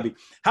 Punjabi.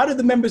 How do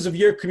the members of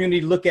your community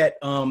look at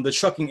the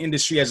trucking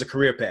industry as a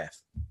career path?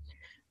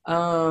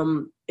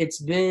 It's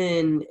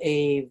been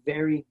a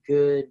very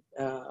good,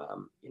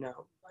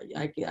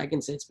 I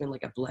can say it's been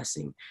like a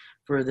blessing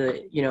for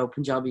the,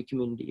 Punjabi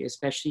community,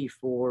 especially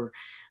for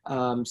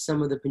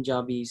some of the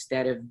Punjabis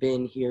that have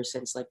been here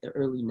since like the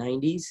early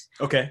 90s.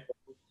 Okay.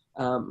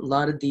 A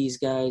lot of these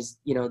guys,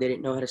 they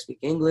didn't know how to speak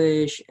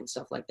English and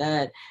stuff like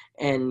that.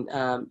 And,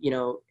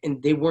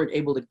 and they weren't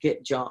able to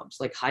get jobs,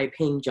 like high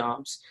paying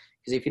jobs.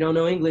 Because if you don't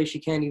know English,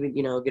 you can't even,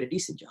 get a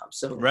decent job.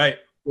 So, right.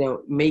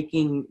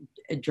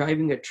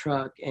 Driving a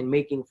truck and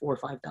making $4,000 or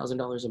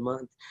 $5,000 a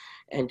month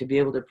and to be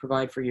able to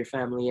provide for your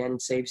family and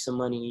save some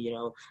money,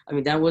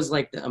 that was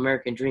like the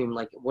American dream.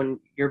 Like when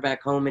you're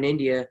back home in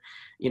India,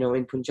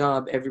 in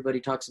Punjab,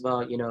 everybody talks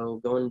about,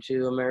 going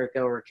to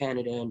America or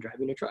Canada and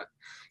driving a truck.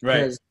 Right.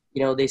 Because,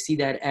 they see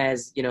that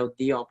as,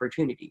 the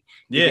opportunity.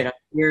 Yeah. You get out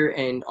here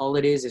and all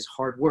it is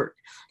hard work.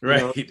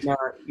 Right.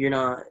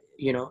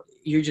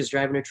 You're just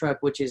driving a truck,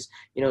 which is,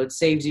 it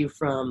saves you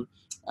from,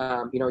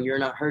 you're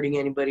not hurting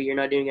anybody. You're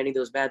not doing any of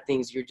those bad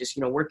things. You're just,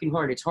 working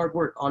hard. It's hard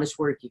work, honest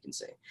work, you can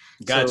say.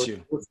 Got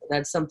you.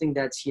 That's something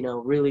that's,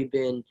 really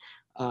been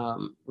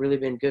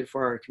good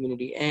for our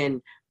community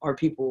and our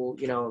people.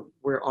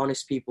 We're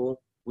honest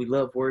people. We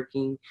love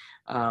working.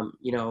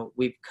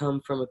 We've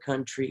come from a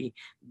country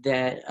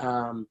that,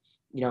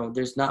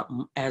 there's not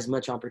as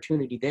much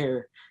opportunity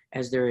there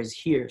as there is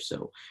here.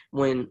 So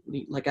when,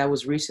 I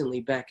was recently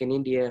back in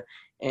India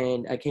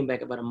and I came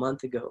back about a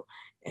month ago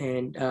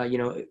and,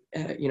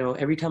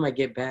 every time I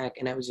get back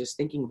and I was just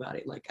thinking about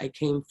it, like I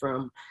came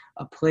from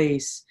a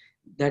place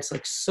that's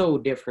like so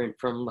different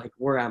from like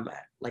where I'm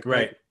at. Like,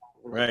 right.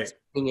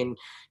 In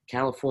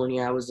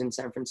California, I was in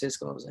San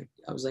Francisco. I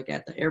was like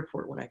at the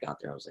airport when I got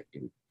there. I was like,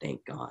 dude,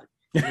 thank God.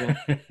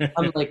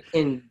 I'm like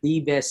in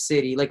the best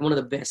city, like one of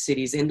the best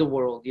cities in the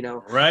world.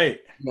 Right.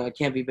 It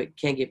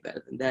can't get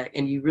better than that.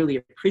 And you really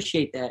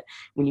appreciate that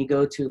when you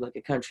go to like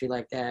a country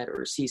like that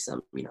or see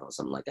something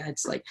like that.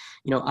 It's like,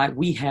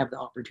 we have the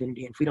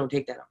opportunity, and if we don't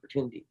take that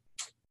opportunity,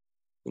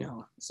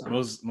 so.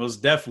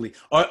 Most definitely.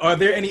 Are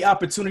there any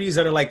opportunities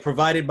that are like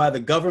provided by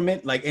the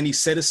government, like any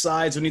set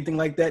asides or anything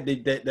like that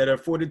that are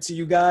afforded to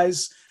you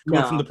guys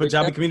coming from the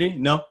Punjabi community?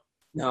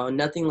 No,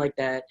 nothing like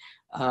that.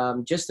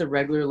 Just the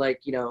regular,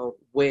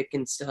 WIC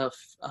and stuff.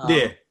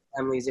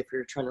 Families, if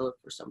you're trying to look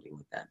for something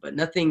like that, but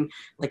nothing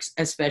like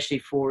especially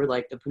for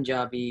like the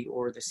Punjabi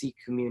or the Sikh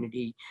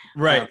community,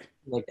 right?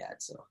 Like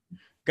that. So.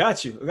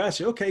 Got you.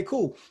 Okay,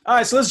 cool. All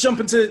right, so let's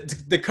jump into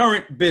the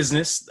current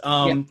business.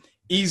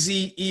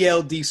 Easy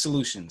ELD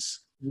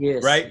Solutions.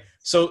 Yes. Right.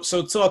 So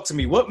talk to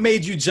me. What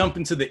made you jump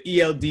into the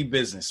ELD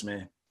business,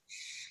 man?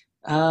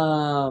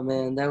 Oh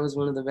man, that was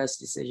one of the best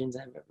decisions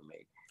I've ever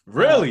made.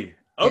 Really?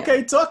 Yeah,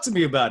 Okay, talk to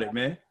me about it,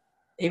 man.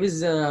 it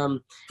was. I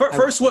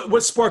First,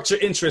 what sparked your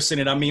interest in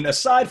it? I mean,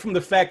 aside from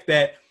the fact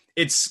that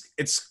it's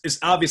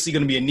obviously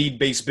going to be a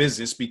need-based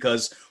business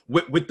because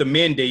with the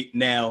mandate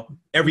now,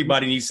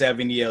 everybody needs to have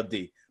an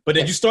ELD. But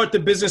did you start the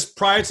business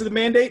prior to the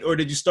mandate, or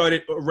did you start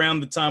it around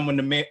the time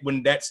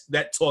when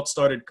that talk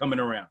started coming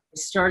around?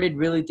 started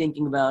really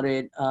thinking about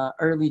it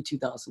early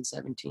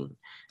 2017,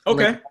 like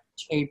Okay. March,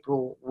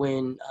 April,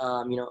 when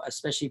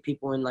especially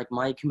people in like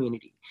my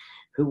community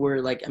who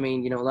were like, I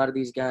mean, a lot of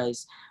these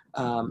guys,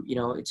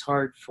 it's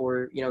hard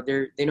for,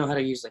 they know how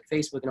to use like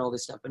Facebook and all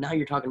this stuff, but now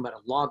you're talking about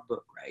a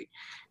logbook, right?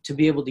 To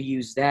be able to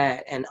use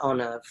that and on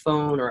a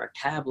phone or a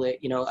tablet,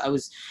 I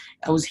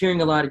was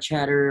hearing a lot of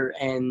chatter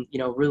and,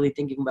 really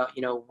thinking about,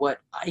 what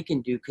I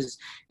can do. Cause,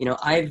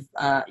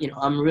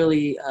 I'm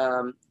really,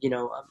 I'm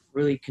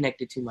really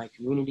connected to my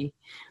community,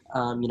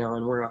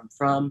 and where I'm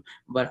from,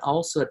 but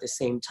also at the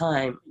same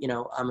time,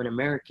 I'm an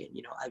American,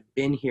 I've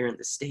been here in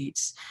the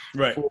States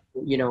Right. for,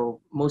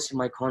 most of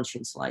my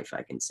conscious life,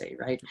 I can say,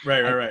 right?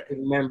 Right. I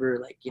remember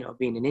like,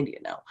 being in India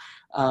now.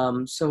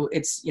 So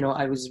it's,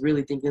 I was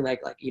really thinking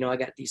like, I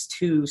got these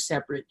two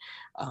separate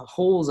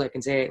holes, I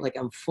can say, like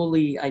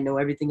I know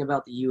everything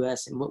about the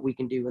US and what we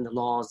can do and the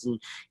laws and,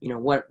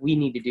 what we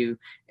need to do.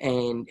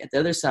 And at the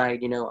other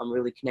side, I'm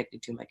really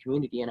connected to my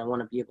community and I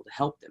want to be able to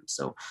help them.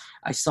 So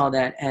I saw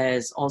that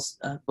as also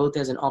both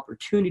as an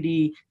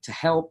opportunity to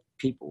help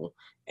people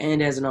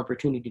and as an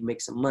opportunity to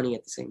make some money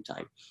at the same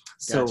time.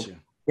 So Gotcha.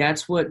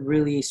 that's what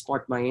really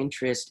sparked my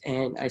interest.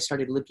 And I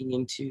started looking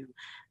into,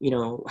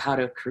 how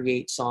to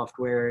create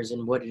softwares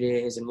and what it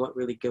is and what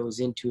really goes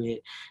into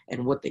it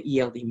and what the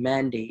ELD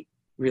mandate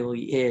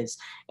really is.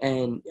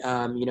 And,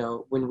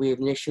 when we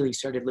initially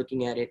started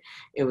looking at it,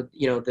 it would,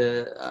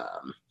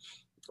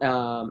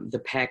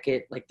 the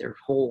packet, like their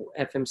whole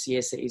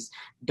FMCSA's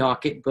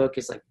docket book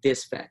is like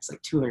this fat. It's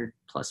like 200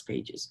 plus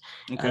pages.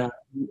 Okay.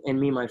 And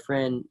me and my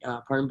friend,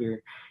 Parmbeer,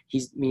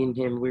 me and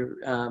him, we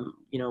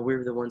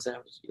were the ones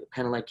that was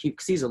kind of like,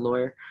 because he's a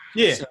lawyer.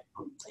 Yeah. So,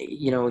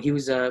 he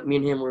was, me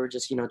and him, we were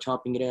just,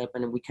 chopping it up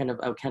and I kind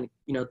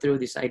of, threw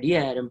this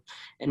idea at him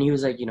and he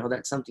was like,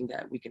 that's something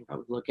that we can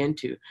probably look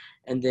into.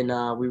 And then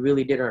we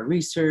really did our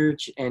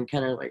research and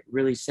kind of like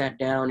really sat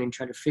down and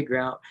tried to figure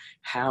out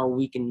how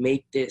we can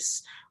make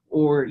this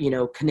or,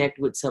 connect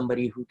with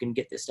somebody who can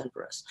get this done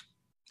for us.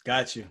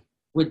 Got you.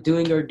 With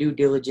doing our due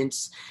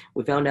diligence,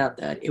 we found out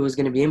that it was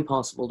going to be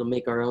impossible to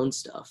make our own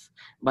stuff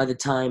by the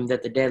time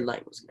that the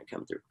deadline was going to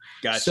come through.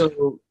 Gotcha.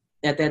 So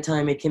at that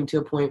time, it came to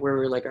a point where we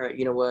were like, all right,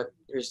 you know what,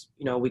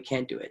 we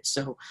can't do it.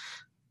 So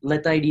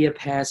let the idea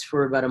pass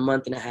for about a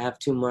month and a half,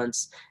 2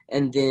 months.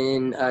 And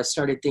then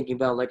started thinking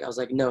about I was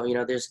like, no,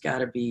 there's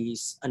gotta be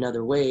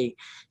another way.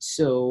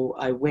 So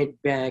I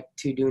went back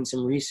to doing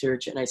some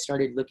research and I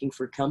started looking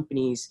for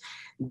companies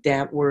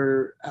that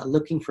were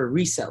looking for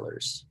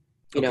resellers,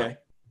 Okay.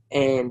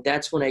 and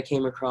that's when I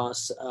came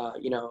across, a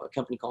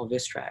company called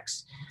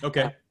Vistrax.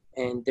 Okay.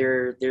 And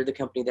they're the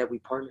company that we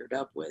partnered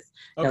up with.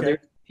 Okay. Now, there's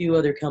a few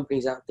other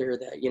companies out there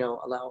that,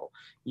 allow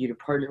you to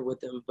partner with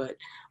them, but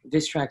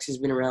Vistrax has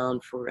been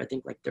around for, I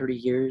think, like 30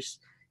 years.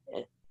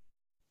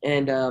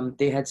 And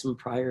they had some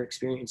prior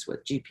experience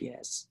with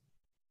GPS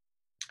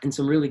and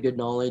some really good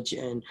knowledge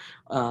and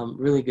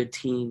really good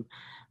team.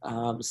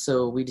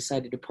 So we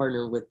decided to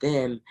partner with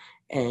them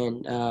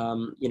and,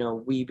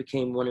 we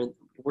became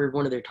we're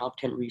one of their top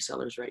 10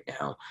 resellers right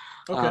now.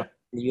 Okay.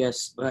 In the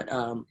US, but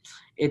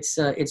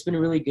it's been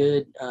really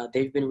good.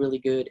 They've been really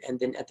good. And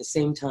then at the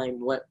same time,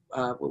 what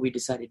we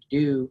decided to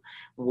do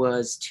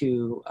was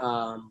to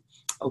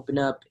open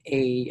up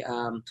a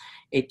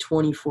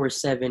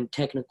 24/7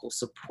 technical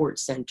support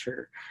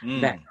center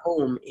back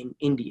home in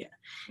India.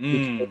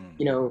 Because,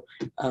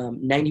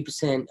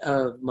 90%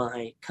 of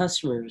my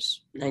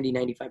customers,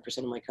 95%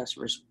 of my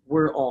customers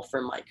were all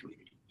from my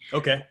community.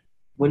 Okay.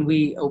 When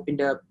we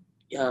opened up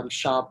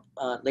shop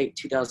late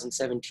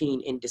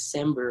 2017 in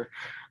December,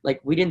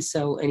 we didn't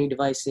sell any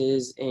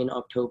devices in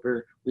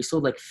October. We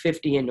sold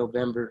 50 in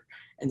November,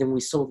 and then we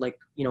sold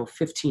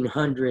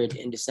 1,500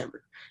 in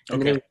December.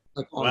 And Okay. then it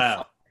was on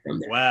fire from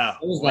there. Wow.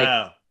 It was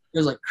Wow. it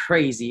was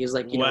crazy. It was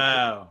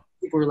wow.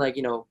 people were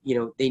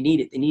they need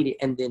it.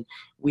 And then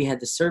we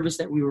had the service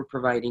that we were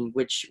providing,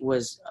 which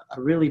was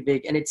a really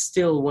big, and it's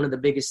still one of the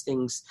biggest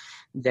things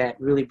that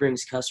really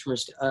brings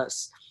customers to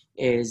us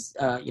is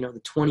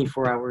the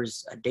 24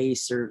 hours a day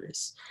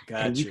service.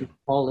 Got and you you. can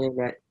call in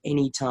at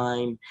any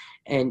time,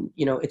 and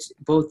it's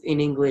both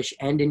in English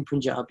and in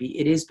Punjabi.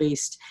 It is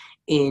based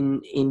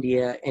in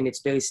India and it's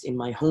based in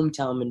my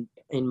hometown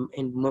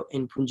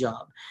in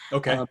Punjab.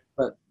 Okay.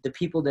 But the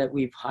people that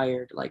we've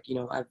hired,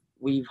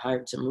 we've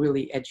hired some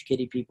really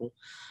educated people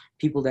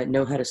people that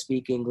know how to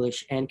speak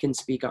English and can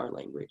speak our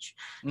language.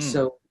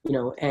 So,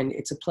 and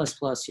it's a plus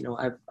plus.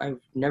 I've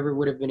never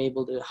would have been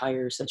able to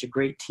hire such a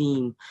great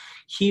team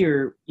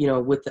here,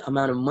 with the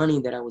amount of money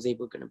that I was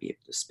going to be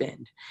able to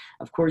spend.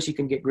 Of course, you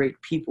can get great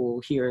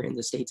people here in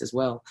the States as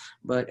well,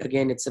 but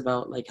again, it's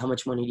about like how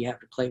much money do you have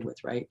to play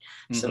with, right?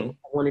 So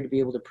I wanted to be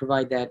able to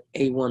provide that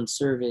A1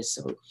 service.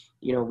 So,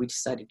 we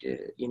decided to,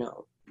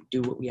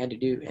 do what we had to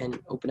do and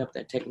open up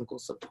that technical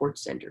support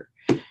center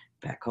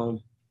back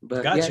home.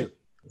 But Got you.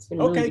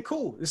 Okay, really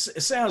cool. It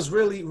sounds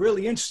really,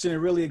 really interesting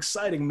and really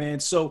exciting,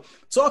 man. So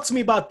talk to me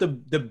about the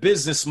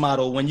business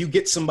model when you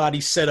get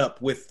somebody set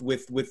up with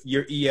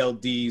your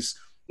ELDs.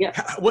 Yeah.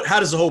 How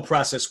does the whole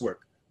process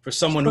work for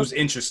someone who's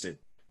interested?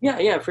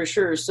 Yeah, for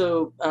sure.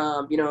 So,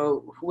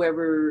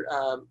 whoever,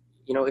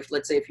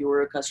 if you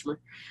were a customer,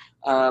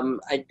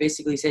 I'd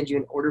basically send you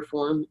an order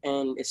form,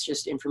 and it's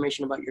just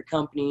information about your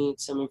company,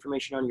 some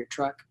information on your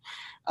truck.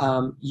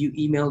 You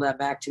email that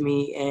back to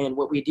me, and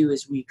what we do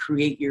is we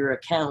create your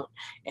account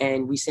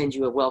and we send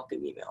you a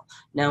welcome email.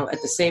 Now,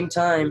 at the same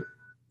time,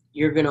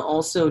 you're going to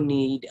also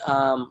need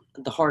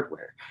the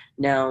hardware.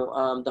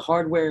 Now, the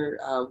hardware,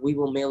 we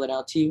will mail it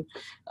out to you.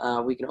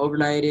 We can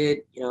overnight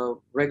it,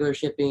 regular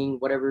shipping,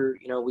 whatever,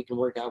 we can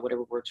work out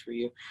whatever works for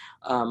you.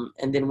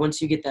 And then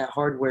once you get that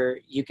hardware,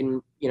 you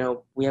can,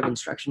 we have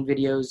instruction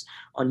videos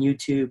on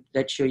YouTube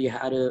that show you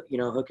how to,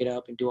 hook it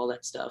up and do all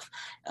that stuff.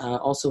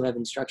 Also have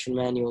instruction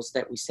manuals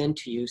that we send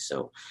to you.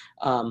 So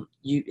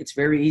it's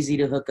very easy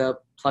to hook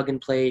up, plug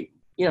and play.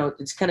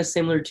 It's kind of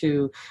similar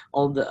to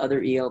all the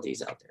other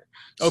ELDs out there.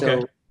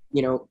 Okay. So,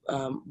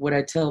 what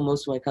I tell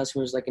most of my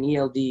customers, like an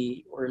ELD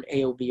or an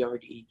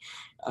AOBRD,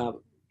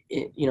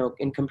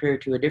 and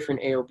compared to a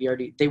different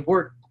AOBRD, they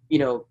work,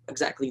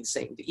 exactly the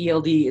same. The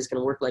ELD is going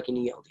to work like an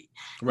ELD.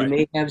 Right. It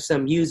may have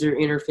some user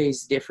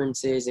interface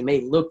differences. It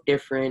may look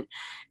different.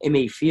 It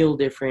may feel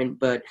different,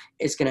 but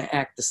it's going to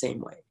act the same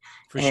way.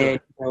 For sure.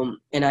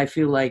 And I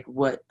feel like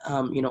what,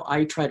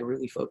 I try to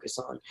really focus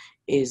on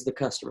is the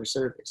customer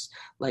service.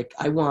 Like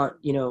I want,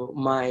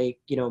 my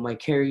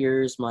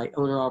carriers, my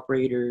owner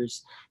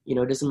operators,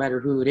 it doesn't matter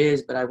who it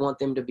is, but I want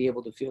them to be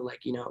able to feel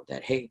like,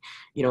 that, hey,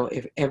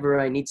 if ever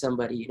I need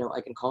somebody,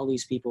 I can call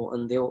these people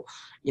and they'll,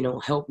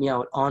 help me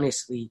out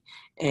honestly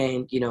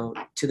and,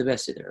 to the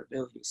best of their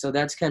ability. So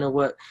that's kind of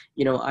what,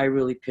 I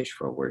really push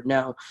forward.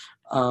 Now,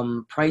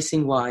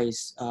 pricing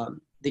wise,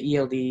 the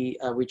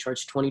ELD, we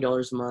charge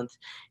 $20 a month,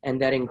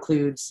 and that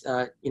includes,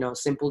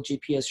 simple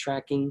GPS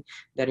tracking.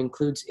 That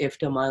includes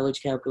IFTA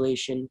mileage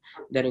calculation.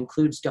 That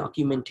includes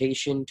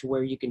documentation to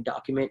where you can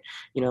document,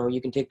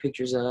 you can take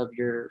pictures of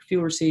your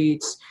fuel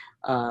receipts,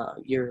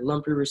 your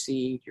lumper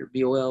receipt, your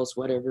BOLs,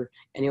 whatever,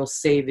 and you'll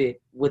save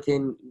it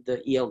within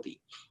the ELD.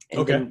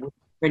 And okay. Then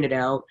print it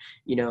out,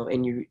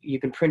 and you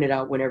can print it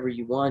out whenever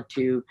you want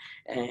to,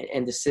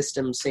 and the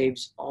system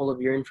saves all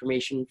of your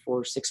information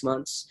for 6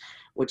 months,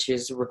 which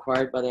is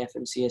required by the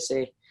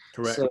FMCSA.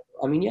 Correct. So,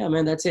 yeah,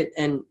 man, that's it.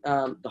 And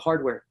the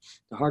hardware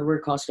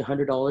costs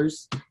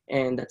 $100,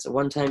 and that's a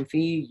one-time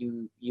fee.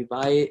 You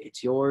buy it,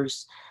 it's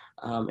yours,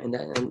 and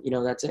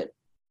that's it.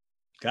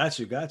 Got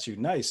you.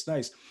 Nice.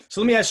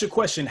 So let me ask you a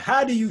question.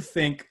 How do you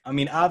think,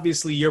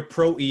 obviously you're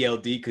pro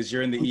ELD because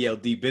you're in the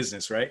ELD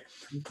business, right?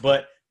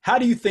 But how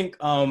do you think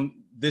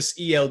this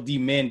ELD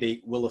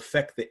mandate will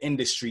affect the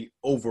industry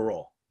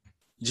overall?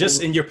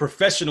 Just in your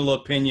professional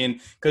opinion,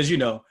 because,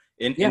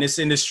 in this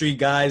industry,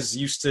 guys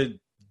used to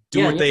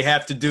do what they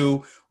have to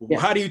do. Yeah.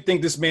 How do you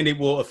think this mandate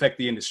will affect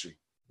the industry?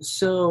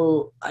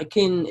 So I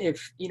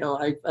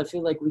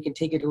feel like we can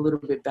take it a little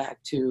bit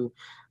back to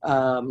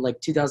like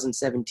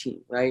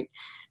 2017, right?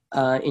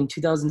 In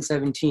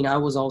 2017,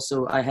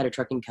 I had a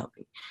trucking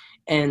company,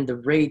 and the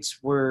rates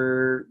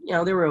were,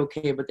 they were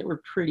okay, but they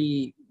were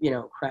pretty,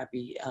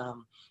 crappy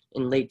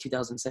in late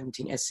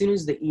 2017. As soon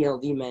as the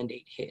ELD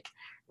mandate hit,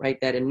 right,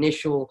 that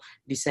initial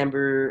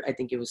December, I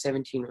think it was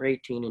 17 or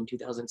 18 in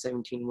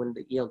 2017 when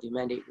the ELD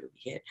mandate really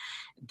hit.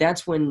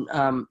 That's when,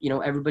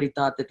 everybody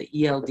thought that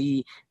the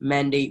ELD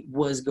mandate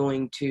was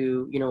going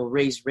to,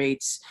 raise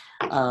rates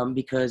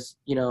because,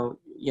 the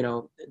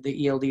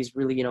ELDs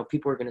really,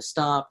 people are going to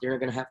stop. They're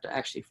going to have to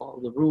actually follow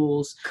the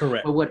rules.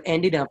 Correct. But what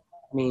ended up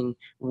happening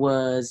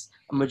was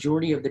a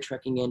majority of the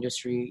trucking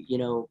industry,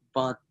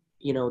 bought,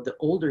 the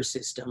older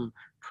system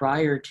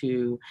prior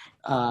to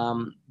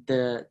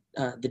the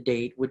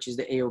date, which is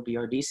the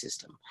AOBRD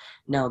system.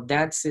 Now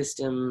that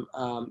system,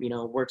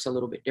 works a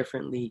little bit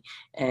differently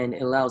and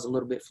it allows a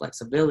little bit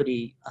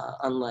flexibility,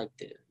 unlike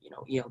the,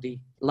 ELD.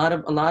 A lot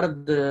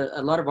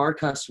of our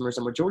customers,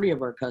 a majority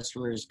of our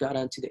customers got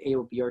onto the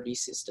AOBRD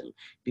system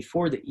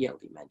before the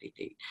ELD mandate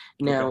date.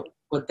 Now,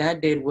 what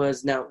that did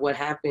was, what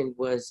happened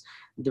was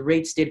the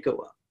rates did go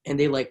up. And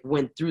they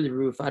went through the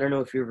roof. I don't know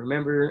if you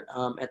remember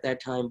at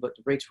that time, but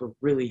the rates were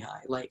really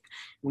high. Like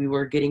we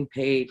were getting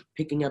paid,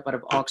 picking up out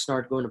of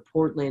Oxnard, going to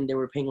Portland. They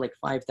were paying like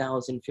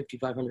 $5,000,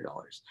 $5,500,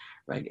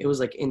 right? It was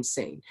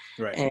insane.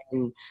 Right.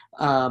 And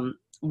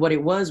what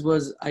it was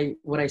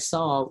what I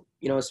saw,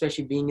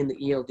 especially being in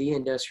the ELD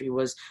industry,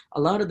 was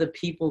a lot of the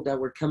people that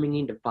were coming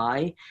in to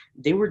buy,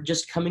 they were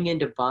just coming in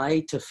to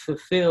buy to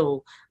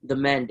fulfill the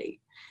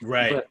mandate.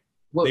 Right. But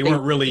what they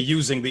weren't really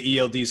using the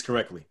ELDs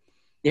correctly.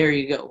 There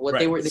you go. What right.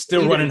 they were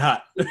still running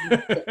hot.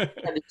 They're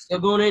still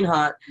going in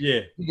hot.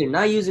 Yeah. They're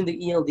not using the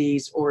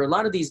ELDs, or a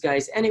lot of these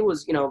guys, and it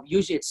was,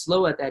 usually it's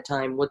slow at that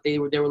time. What they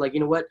were like, you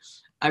know what,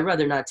 I'd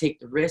rather not take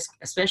the risk,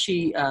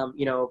 especially,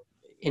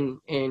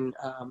 in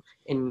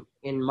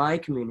my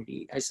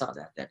community. I saw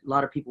that a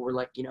lot of people were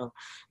like,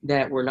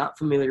 that were not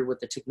familiar with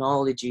the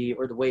technology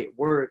or the way it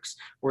works,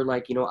 were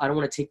like, I don't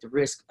want to take the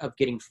risk of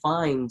getting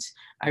fines.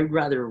 I'd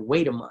rather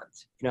wait a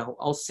month.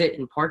 I'll sit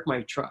and park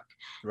my truck,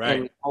 right,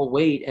 and I'll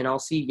wait and I'll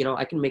see,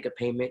 I can make a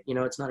payment,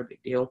 it's not a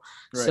big deal.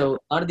 Right. So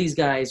a lot of these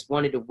guys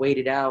wanted to wait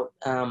it out.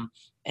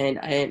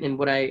 And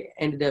what I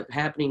ended up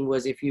happening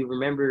was, if you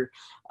remember,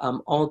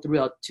 all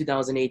throughout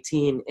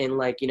 2018,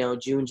 in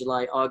June,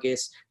 July,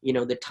 August,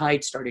 the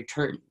tide started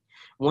turning.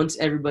 Once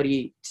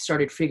everybody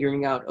started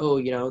figuring out,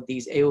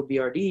 these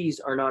AOBRDs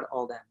are not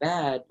all that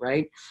bad,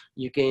 right?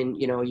 You can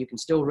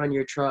still run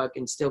your truck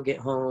and still get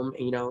home,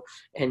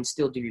 and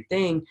still do your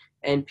thing.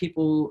 And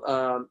people,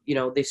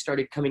 they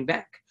started coming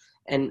back.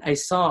 And I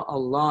saw a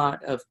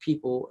lot of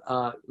people,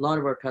 a lot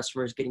of our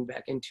customers getting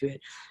back into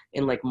it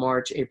in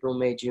March, April,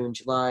 May, June,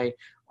 July,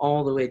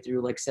 all the way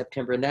through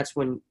September. And that's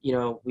when,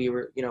 we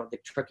were, the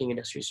trucking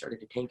industry started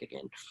to tank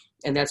again.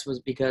 And that was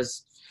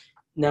because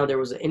now there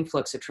was an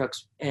influx of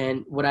trucks.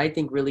 And what I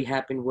think really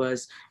happened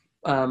was,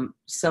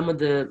 some of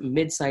the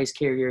mid-sized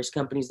carriers,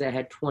 companies that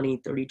had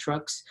 20, 30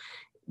 trucks,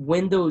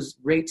 when those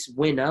rates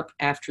went up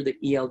after the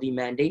ELD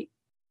mandate,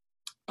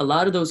 a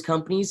lot of those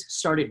companies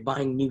started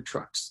buying new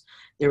trucks.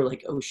 They were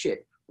like, oh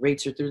shit,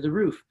 rates are through the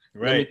roof.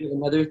 Right. Let me get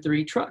another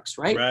 3 trucks,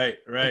 right? Right.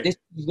 If this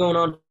is going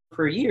on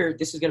for a year,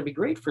 this is going to be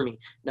great for me.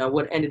 Now,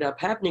 what ended up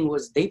happening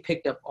was they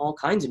picked up all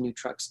kinds of new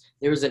trucks.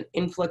 There was an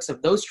influx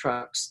of those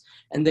trucks.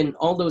 And then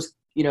all those,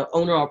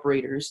 owner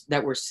operators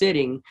that were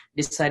sitting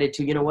decided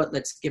to,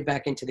 let's get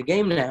back into the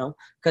game now,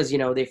 because,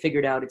 they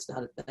figured out it's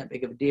not that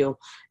big of a deal.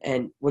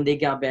 And when they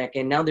got back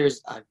in, now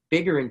there's a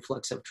bigger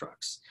influx of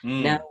trucks.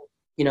 Now,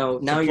 now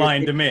supply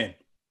and demand.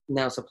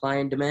 Now supply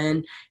and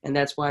demand, and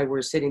that's why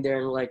we're sitting there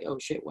and we're like, oh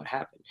shit, what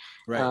happened?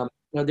 Right.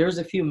 There's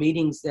a few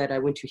meetings that I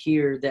went to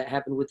here that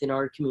happened within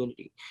our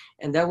community,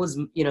 and that was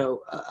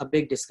a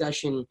big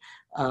discussion.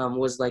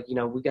 Was like,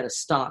 we got to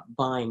stop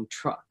buying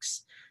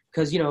trucks,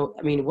 because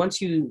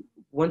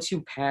once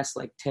you pass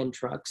 10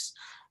 trucks,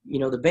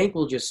 the bank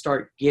will just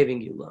start giving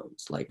you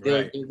loans.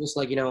 They're just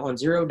like, on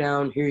zero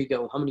down, here you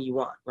go, how many you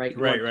want, right?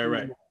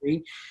 Right.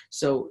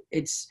 So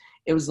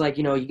it was like,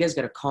 you guys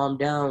got to calm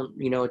down,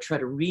 try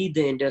to read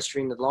the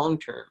industry in the long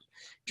term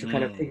to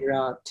kind of figure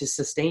out to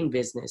sustain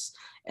business.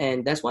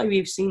 And that's why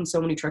we've seen so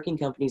many trucking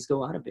companies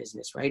go out of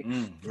business, right?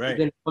 Right.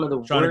 Been one of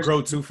the trying worst. To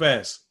grow too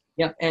fast.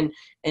 Yeah. And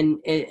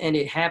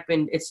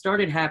it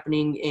started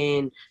happening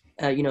in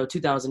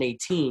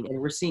 2018, and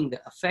we're seeing the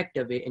effect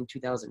of it in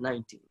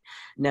 2019.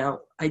 Now,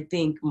 I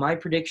think my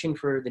prediction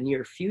for the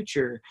near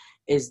future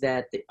is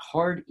that the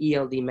hard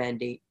ELD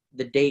mandate,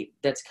 the date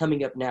that's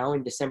coming up now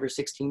in December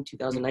 16,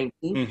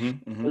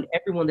 2019, and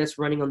everyone that's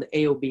running on the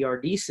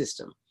AOBRD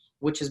system,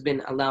 which has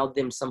been allowed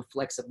them some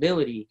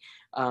flexibility,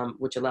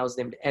 which allows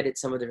them to edit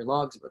some of their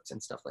logs books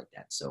and stuff like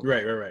that. So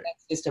right. that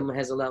system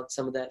has allowed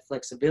some of that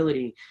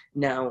flexibility.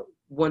 Now,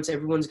 once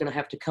everyone's going to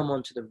have to come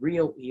onto the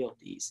real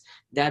ELDs,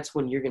 that's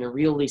when you're going to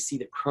really see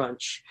the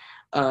crunch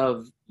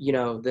of,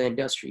 the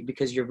industry,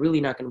 because you're really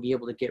not going to be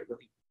able to get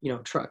really,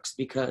 trucks,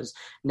 because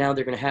now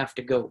they're going to have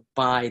to go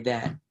by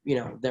that,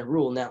 that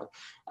rule. Now,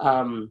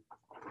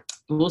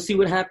 we'll see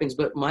what happens.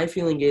 But my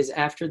feeling is,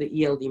 after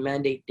the ELD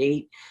mandate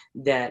date,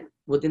 that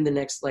within the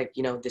next,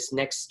 this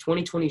next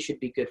 2020 should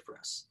be good for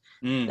us.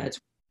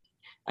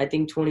 I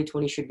think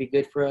 2020 should be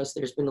good for us.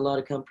 There's been a lot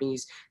of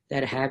companies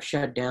that have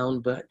shut down,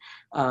 but,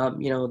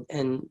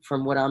 and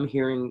from what I'm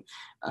hearing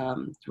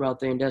throughout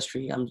the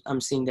industry,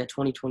 I'm seeing that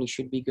 2020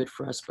 should be good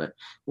for us, but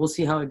we'll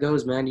see how it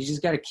goes, man. You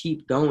just got to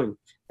keep going.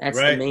 That's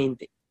the main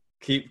thing.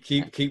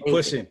 Keep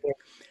pushing.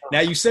 Now,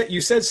 you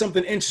said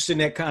something interesting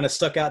that kind of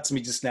stuck out to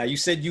me just now. You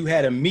said you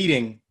had a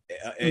meeting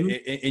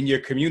in your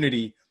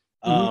community,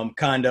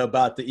 kind of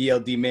about the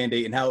ELD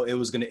mandate and how it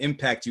was going to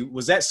impact you.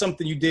 Was that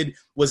something you did?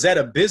 Was that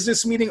a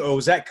business meeting, or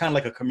was that kind of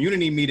like a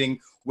community meeting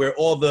where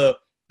all the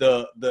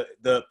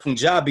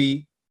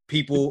Punjabi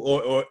people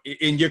or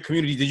in your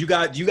community, do you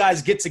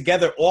guys get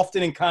together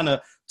often and kind of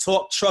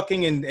talk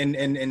trucking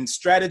and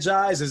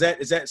strategize? Is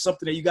that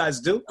something that you guys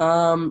do?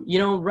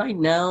 Right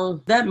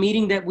now, that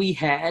meeting that we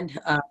had,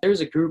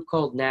 there's a group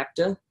called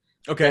NAPTA.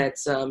 Okay.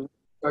 That's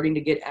starting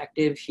to get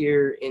active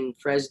here in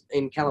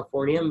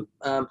California,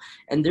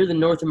 and they're the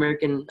North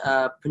American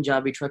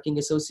Punjabi Trucking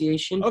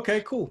Association. Okay,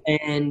 cool.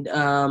 And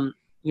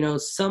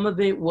some of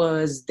it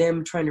was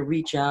them trying to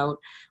reach out.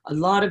 A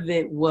lot of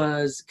it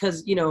was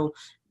because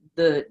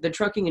the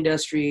trucking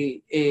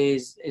industry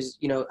is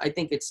I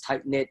think it's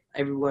tight knit.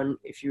 Everyone,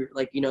 if you're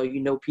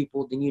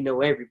people, then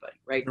everybody,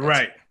 right?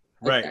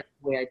 That's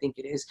the way I think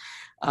it is.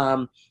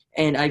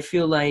 And I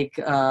feel like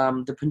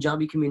the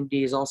Punjabi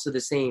community is also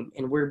the same,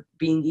 and we're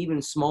being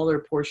even smaller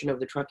portion of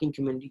the trucking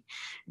community.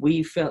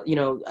 We felt,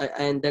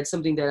 and that's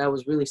something that I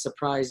was really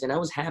surprised, and I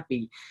was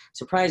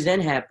surprised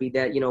and happy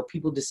that,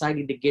 people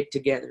decided to get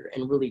together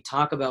and really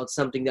talk about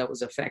something that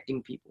was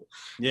affecting people.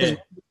 Yeah.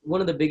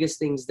 One of the biggest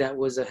things that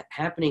was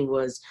happening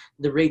was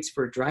the rates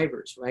for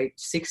drivers, right?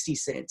 60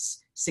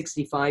 cents,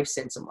 65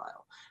 cents a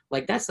mile.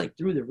 Like that's like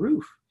through the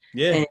roof.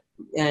 Yeah.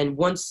 And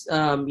once,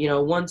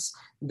 once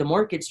the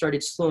market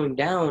started slowing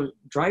down,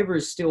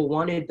 drivers still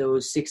wanted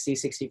those 60,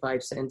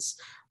 65 cents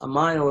a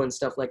mile and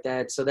stuff like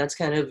that. So that's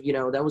kind of,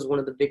 that was one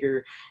of the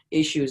bigger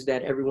issues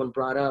that everyone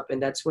brought up.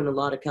 And that's when a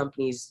lot of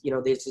companies,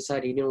 they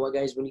decided, you know what,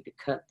 guys, we need to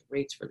cut the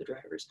rates for the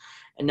drivers.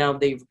 And now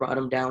they've brought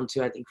them down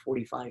to, I think,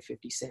 45,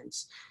 50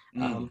 cents,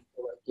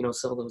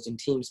 sell those in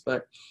teams.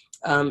 But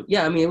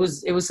yeah, I mean, it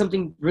was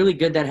something really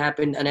good that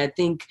happened. And I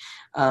think,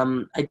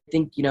 in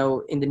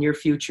the near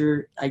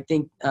future, I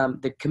think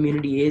the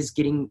community is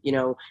getting,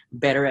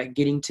 better at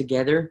getting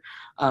together.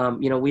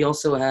 We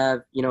also have,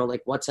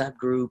 like WhatsApp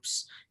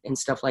groups and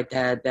stuff like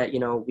that,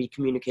 we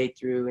communicate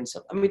through and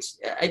stuff. I mean,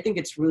 I think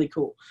it's really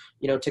cool.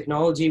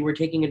 Technology, we're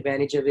taking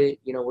advantage of it.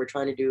 We're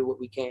trying to do what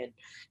we can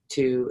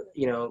to,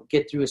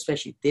 get through,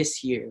 especially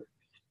this year.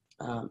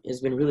 It's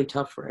been really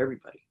tough for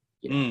everybody.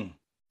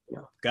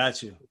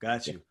 Got you.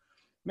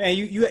 Man,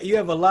 you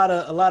have a lot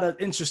of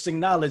interesting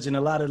knowledge and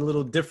a lot of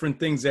little different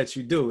things that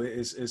you do.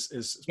 It's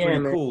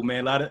pretty cool,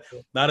 man. A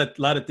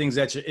lot of things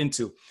that you're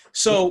into.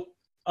 So,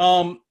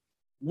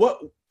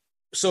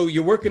 so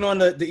you're working on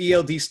the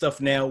ELD stuff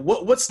now.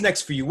 What's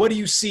next for you? What do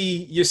you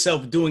see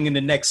yourself doing in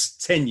the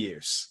next 10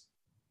 years?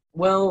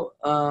 Well,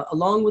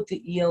 along with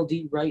the ELD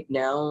right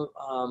now,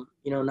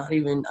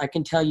 I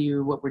can tell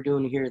you what we're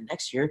doing here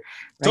next year.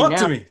 Talk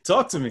to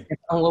me.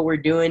 And what we're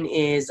doing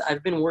is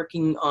I've been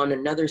working on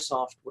another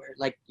software.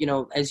 Like,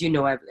 as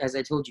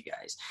I told you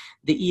guys,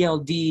 the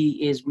ELD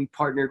is we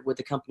partnered with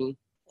a company,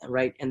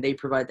 right? And they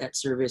provide that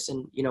service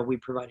and, we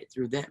provide it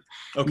through them.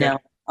 Okay.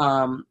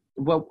 Now,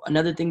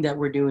 another thing that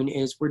we're doing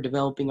is we're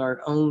developing our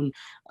own,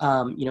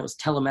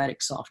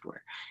 telematics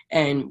software,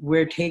 and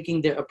we're taking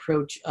the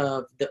approach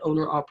of the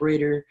owner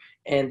operator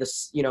and the,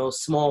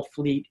 small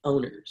fleet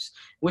owners,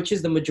 which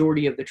is the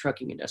majority of the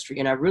trucking industry.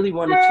 And I really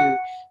wanted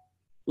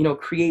to,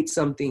 create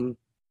something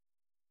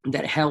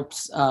that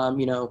helps,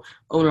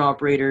 owner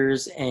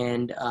operators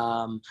and,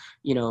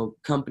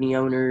 company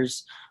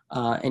owners,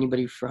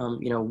 anybody from,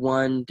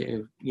 1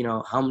 to,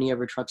 how many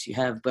ever trucks you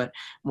have. But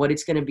what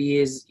it's going to be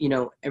is,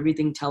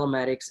 everything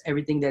telematics,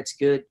 everything that's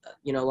good,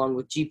 along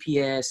with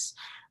GPS,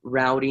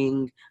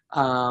 routing,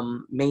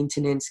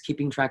 maintenance,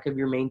 keeping track of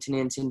your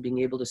maintenance and being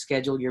able to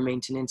schedule your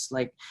maintenance,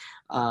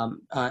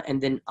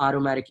 and then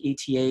automatic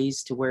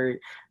ETAs to where,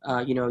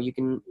 you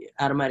can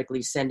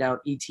automatically send out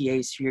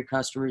ETAs to your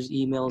customers,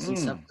 emails and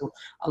stuff. So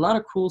a lot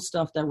of cool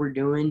stuff that we're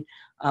doing.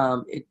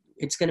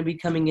 It's going to be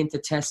coming into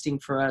testing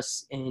for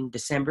us in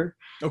December.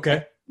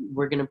 Okay.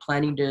 We're going to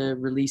planning to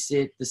release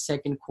it the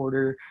second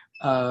quarter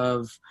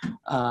of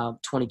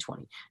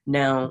 2020.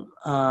 Now,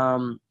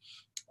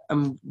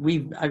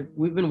 we've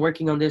been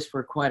working on this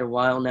for quite a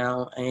while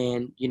now,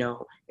 and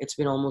it's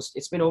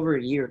been over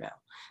a year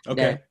now.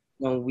 Okay.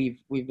 That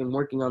we've been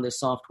working on this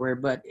software,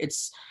 but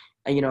it's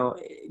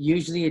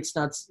usually it's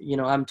not,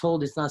 I'm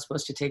told it's not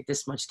supposed to take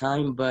this much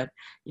time, but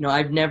I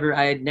had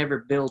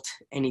never built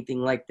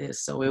anything like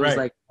this, so it was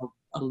like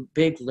a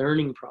big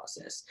learning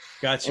process.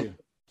 Got you.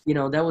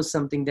 And, that was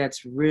something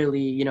that's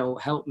really,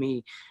 helped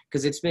me,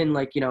 because it's been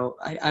like,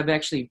 I've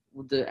actually,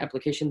 the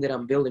application that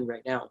I'm building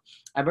right now,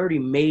 I've already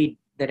made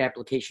that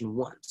application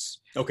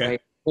once. Okay.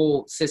 Right?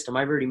 Whole system,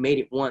 I've already made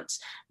it once,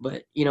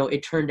 but it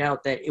turned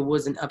out that it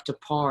wasn't up to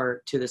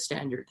par to the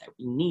standard that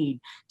we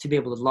need to be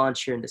able to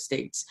launch here in the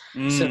States.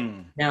 So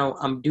now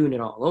I'm doing it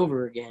all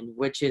over again,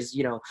 which is,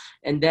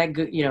 and that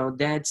good,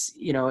 that's,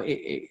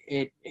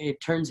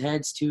 it turns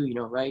heads too,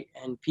 right?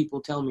 And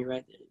people tell me,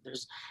 right,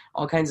 there's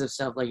all kinds of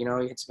stuff like,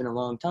 it's been a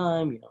long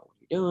time, what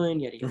you're doing,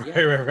 yada, yada,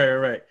 yada.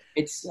 Right.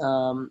 It's, a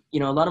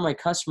lot of my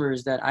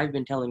customers that I've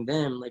been telling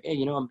them, like,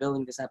 hey, I'm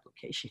building this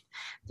application.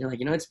 They're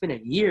like, it's been a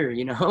year,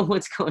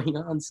 what's going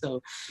on?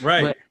 So,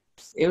 right. But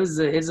it's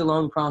a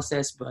long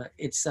process, but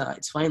it's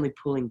finally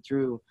pulling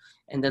through.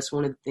 And that's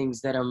one of the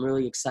things that I'm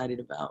really excited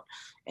about.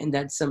 And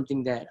that's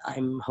something that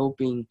I'm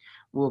hoping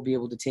will be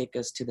able to take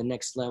us to the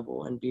next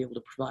level and be able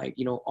to provide,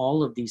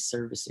 all of these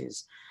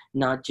services,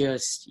 not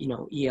just,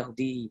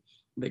 ELD,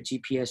 but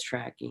GPS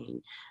tracking,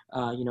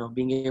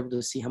 being able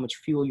to see how much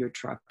fuel your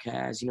truck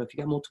has. If you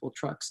got multiple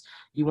trucks,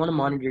 you want to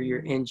monitor your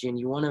engine.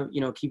 You want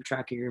to, keep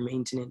track of your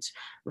maintenance.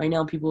 Right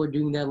now, people are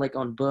doing that like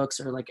on books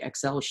or like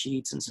Excel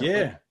sheets and stuff. Yeah.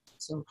 Like that.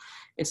 So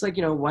it's like,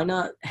 why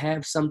not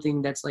have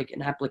something that's like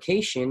an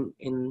application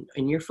in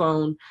your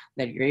phone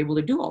that you're able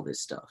to do all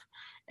this stuff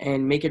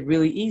and make it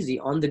really easy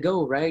on the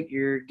go, right?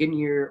 You're getting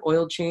your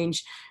oil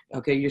change.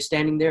 Okay, you're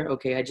standing there.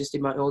 Okay, I just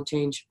did my oil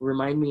change.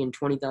 Remind me in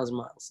 20,000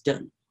 miles.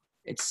 Done.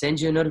 It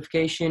sends you a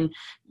notification.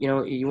 You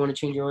know, you want to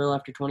change your oil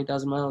after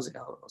 20,000 miles,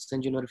 it'll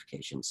send you a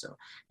notification. So,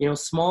 you know,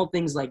 small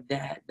things like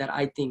that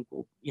I think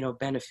will, you know,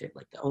 benefit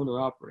like the owner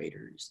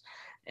operators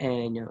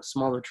and, you know,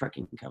 smaller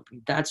trucking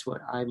company. That's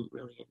what I'm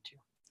really into.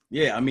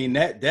 Yeah, I mean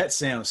that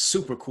sounds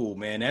super cool,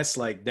 man. That's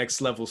like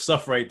next level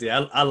stuff right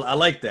there. I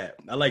like that.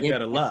 I like Yeah,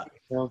 that a lot.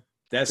 well,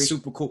 That's appreciate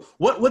super cool.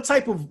 What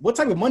type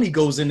of money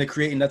goes into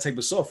creating that type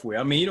of software?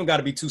 I mean, you don't got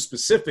to be too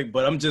specific,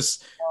 but I'm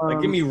just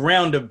like, give me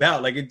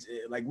roundabout. Like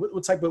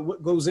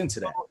what goes into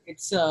that?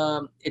 It's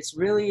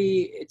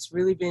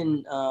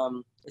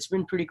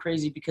been pretty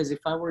crazy because if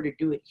I were to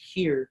do it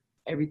here,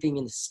 everything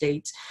in the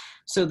States.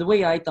 So the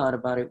way I thought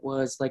about it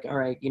was like, all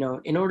right, you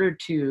know, in order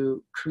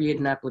to create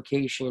an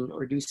application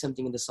or do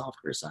something in the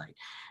software side,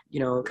 you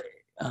know,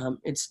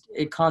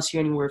 it costs you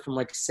anywhere from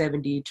like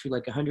 70 to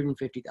like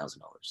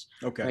 $150,000,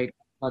 Okay. right?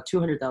 About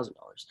 $200,000.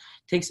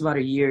 Takes about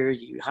a year.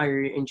 You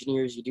hire your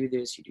engineers, you do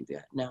this, you do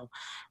that. Now,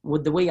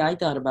 with the way I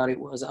thought about it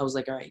was, I was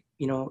like, all right,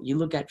 you know, you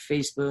look at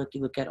Facebook,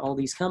 you look at all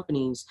these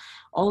companies,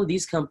 all of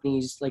these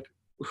companies, like,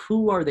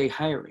 who are they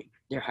hiring?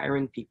 They're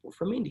hiring people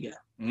from India.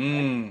 Right?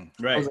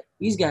 I was Right. like,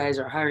 these guys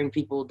are hiring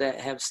people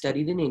that have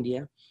studied in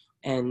India,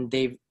 and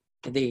they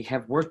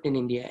have worked in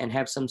India and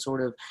have some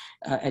sort of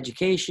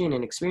education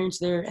and experience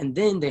there, and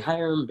then they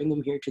hire them, bring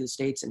them here to the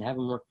States, and have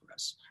them work for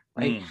us,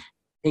 right? Mm.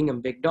 Paying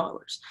them big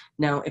dollars.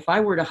 Now, if I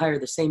were to hire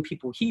the same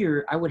people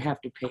here, I would have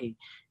to pay,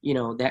 you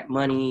know, that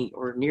money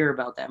or near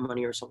about that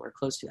money or somewhere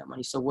close to that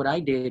money. So what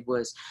I did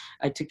was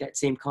I took that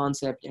same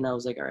concept and I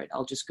was like, all right,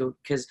 I'll just go,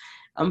 because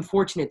I'm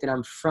fortunate that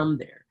I'm from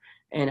there.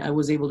 And I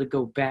was able to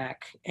go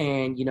back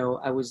and, you know,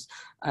 I was,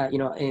 you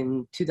know,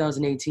 in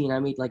 2018, I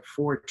made like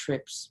 4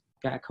 trips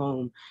back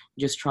home,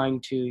 just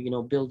trying to, you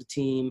know, build a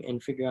team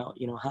and figure out,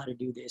 you know, how to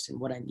do this and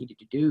what I needed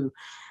to do.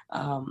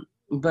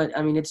 But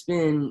I mean, it's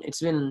been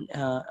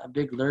a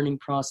big learning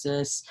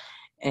process,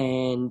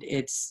 and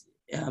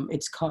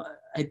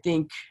I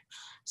think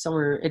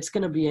somewhere it's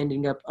going to be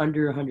ending up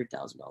under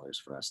 $100,000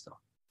 for us though.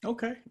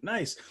 Okay,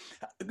 nice.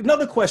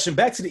 Another question,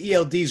 back to the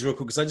ELDs real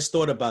quick, because I just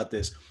thought about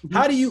this.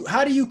 Mhm.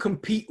 How do you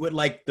compete with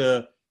like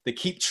the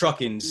Keep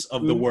Truckins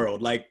of the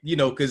world? Like, you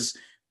know, because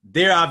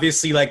they're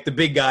obviously like the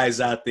big guys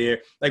out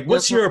there. Like, Yep.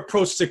 what's your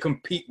approach to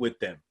compete with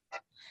them?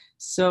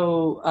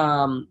 So,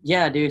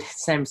 yeah, dude,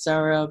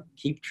 Samsara,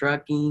 Keep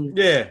Trucking,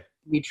 Yeah.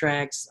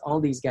 V-Tracks,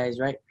 all these guys,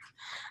 right?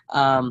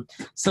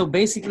 So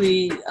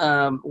basically,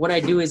 what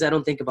I do is I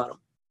don't think about them.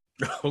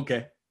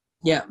 Okay.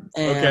 Yeah,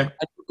 Okay.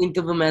 I don't think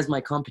of them as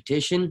my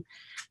competition.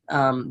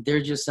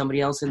 They're just somebody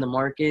else in the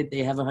market.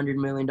 They have $100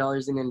 million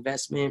in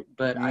investment,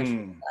 but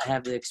I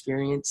have the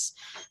experience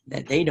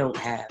that they don't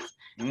have.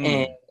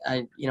 And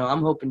you know,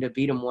 I'm hoping to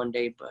beat them one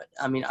day, but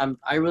I mean,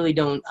 it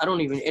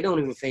don't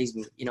even faze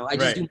me. You know, I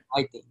just Right. do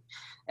my thing.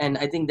 And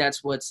I think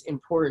that's what's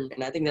important.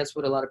 And I think that's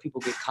what a lot of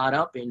people get caught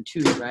up in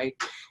too, right?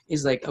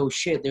 Is like, oh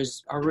shit,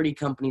 there's already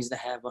companies that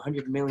have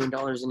 $100 million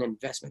in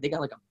investment. They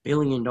got like $1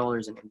 billion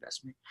in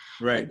investment.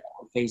 Right. Like, that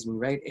don't faze me,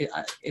 right?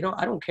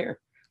 I don't care.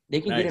 They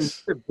can get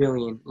Nice. another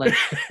billion. Like,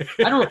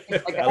 I don't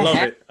like I love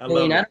it. I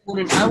love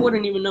it. I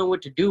wouldn't even know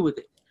what to do with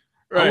it.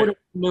 I Right. wouldn't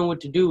know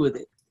what to do with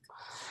it.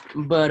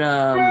 But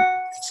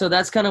so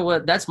that's kind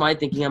of that's my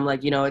thinking. I'm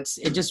like, you know,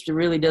 it just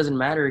really doesn't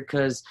matter,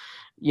 because,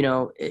 you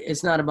know,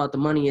 it's not about the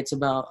money. It's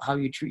about how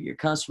you treat your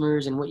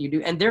customers and what you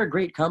do. And they're a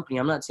great company.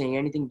 I'm not saying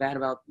anything bad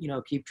about, you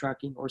know, Keep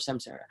Trucking or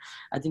Samsara.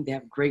 I think they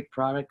have great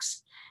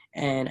products,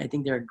 and I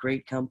think they're a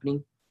great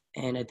company,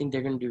 and I think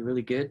they're going to do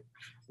really good,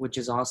 which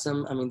is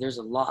awesome. I mean, there's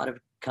a lot of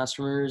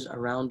customers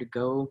around to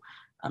go.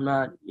 I'm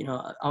not, you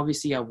know,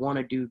 obviously I want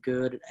to do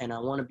good and I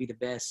want to be the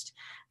best,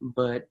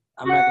 but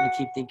I'm not going to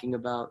keep thinking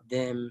about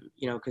them,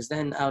 you know, because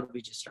then I would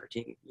be just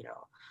starting, you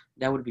know,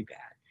 that would be bad.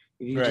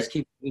 If you just Right.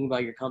 keep thinking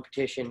about your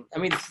competition, I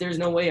mean, there's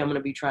no way I'm going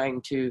to be trying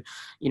to,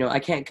 you know, I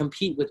can't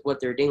compete with what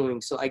they're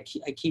doing. So I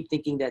keep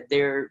thinking that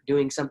they're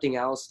doing something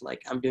else,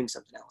 like I'm doing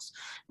something else.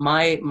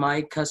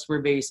 My customer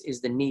base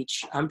is the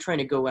niche. I'm trying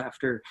to go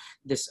after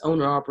this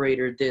owner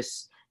operator,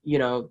 this, you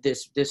know,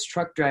 this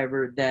truck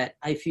driver that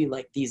I feel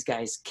like these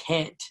guys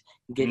can't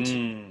get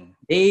to.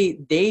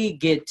 They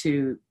get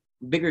to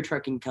bigger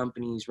trucking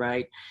companies,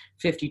 right?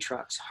 50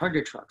 trucks,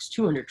 100 trucks,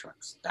 200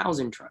 trucks,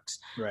 1,000 trucks.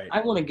 Right.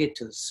 I want to get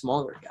to the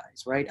smaller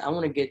guys, right? I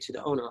want to get to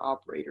the owner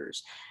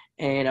operators,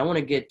 and I want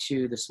to get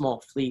to the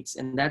small fleets.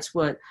 And that's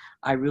what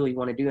I really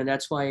want to do. And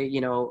that's why,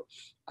 you know,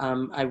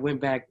 I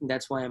went back, and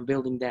that's why I'm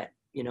building that,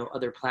 you know,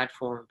 other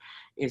platform,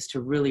 is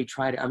to really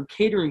I'm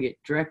catering it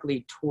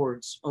directly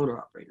towards owner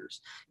operators.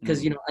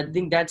 Because, you know, I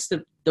think that's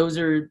the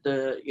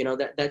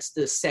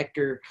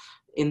sector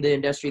in the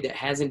industry that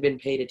hasn't been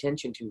paid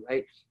attention to,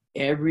 right?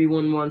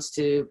 Everyone wants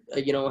to,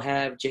 you know,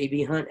 have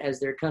JB Hunt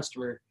as their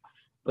customer,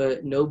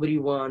 but nobody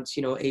wants,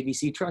 you know,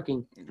 ABC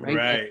Trucking,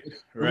 right?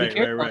 Nobody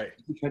cares about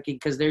ABC Trucking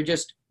because they're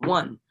just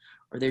one,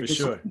 or they're For just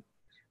sure.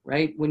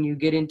 right. When you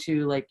get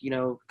into, like, you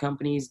know,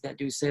 companies that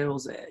do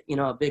sales at, you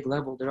know, a big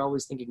level, they're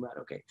always thinking about,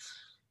 okay,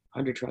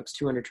 100 trucks,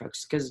 200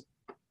 trucks, because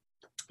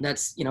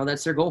that's, you know,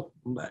 that's their goal.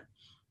 But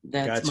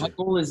that's Gotcha. my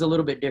goal is a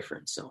little bit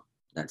different. So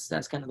that's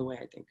kind of the way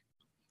I think.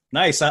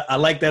 Nice. I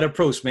like that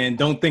approach, man.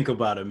 Don't think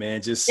about it,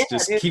 man. Yeah,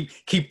 Just dude,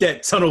 keep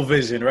that tunnel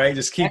vision, right?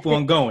 Just keep that's it.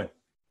 on going.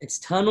 It's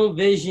tunnel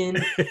vision.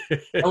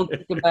 Don't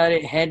think about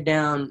it. Head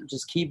down.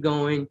 Just keep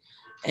going,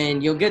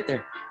 and you'll get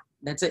there.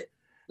 That's it.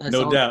 That's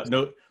No all. doubt.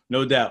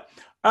 No doubt.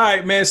 All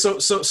right, man. So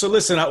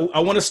listen, I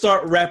want to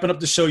start wrapping up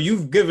the show.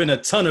 You've given a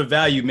ton of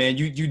value, man.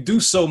 You do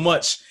so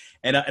much.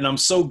 And I'm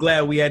so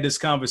glad we had this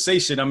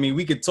conversation. I mean,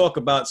 we could talk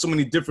about so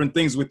many different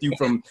things with you,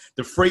 from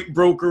the freight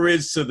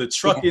brokerage to the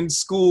trucking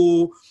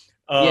school,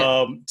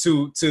 to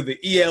the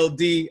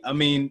ELD. I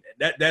mean,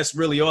 that's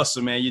really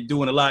awesome, man. You're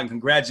doing a lot, and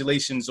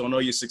congratulations on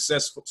all your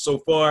success so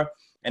far.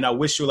 And I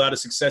wish you a lot of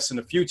success in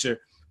the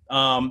future.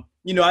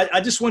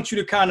 I just want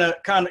you to kind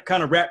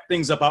of wrap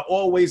things up. I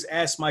always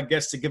ask my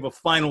guests to give a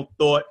final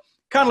thought,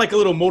 kind of like a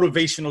little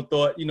motivational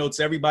thought,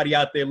 to everybody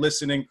out there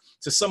listening,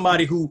 to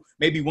somebody who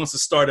maybe wants to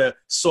start a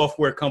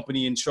software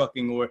company in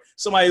trucking, or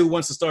somebody who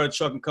wants to start a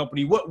trucking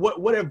company.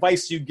 What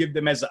advice do you give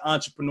them as an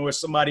entrepreneur,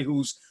 somebody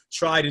who's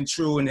tried and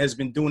true and has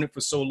been doing it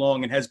for so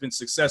long and has been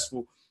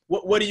successful?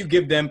 What do you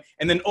give them?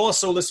 And then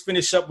also, let's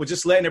finish up with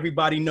just letting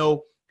everybody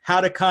know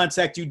how to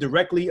contact you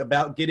directly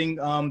about getting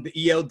the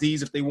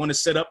ELDs if they want to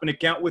set up an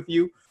account with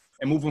you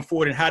and moving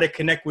forward, and how to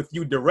connect with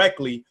you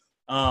directly,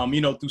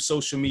 through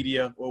social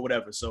media or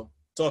whatever. So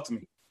talk to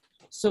me.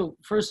 So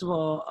first of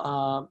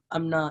all, I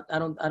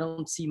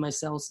don't see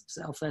myself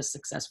as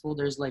successful.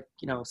 There's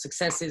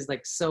success is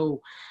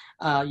so,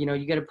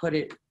 you got to put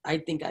it, I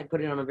think I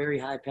put it on a very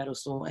high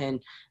pedestal, and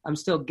I'm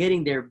still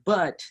getting there.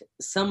 But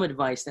some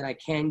advice that I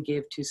can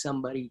give to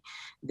somebody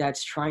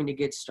that's trying to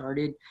get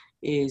started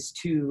is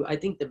I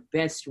think the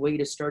best way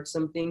to start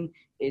something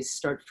is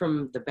start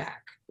from the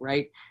back,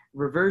 right?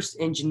 Reverse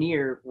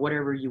engineer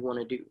whatever you want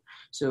to do.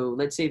 So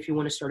let's say if you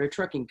want to start a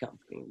trucking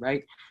company,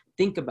 right?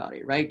 Think about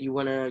it, right? You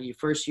want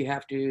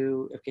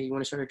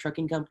to start a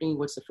trucking company.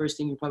 What's the first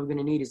thing you're probably going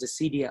to need is a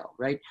CDL,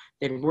 right?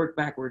 Then work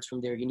backwards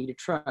from there. You need a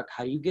truck.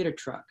 How do you get a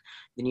truck?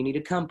 Then you need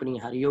a company.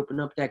 How do you open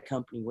up that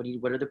company?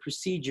 What are the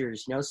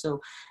procedures?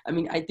 So, I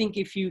mean, I think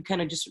if you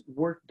kind of just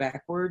work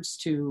backwards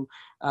to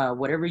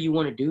whatever you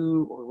want to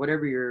do, or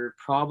whatever your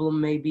problem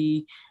may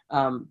be,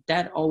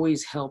 that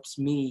always helps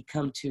me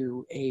come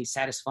to a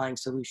satisfying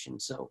solution.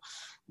 So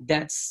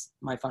that's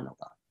my final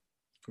thought.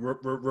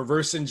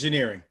 Reverse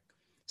engineering.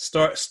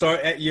 Start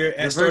at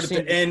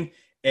the end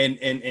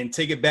and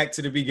take it back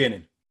to the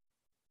beginning.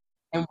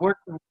 And work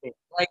with it.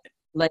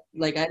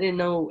 Like I didn't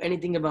know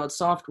anything about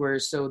software,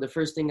 so the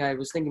first thing I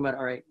was thinking about,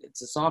 all right,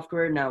 it's a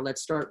software. Now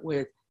let's start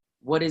with,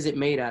 what is it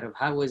made out of?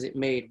 How is it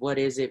made? What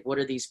is it? What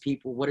are these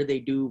people? What do they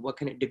do? What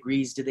kind of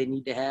degrees do they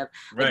need to have?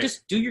 Right.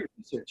 Just do your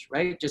research,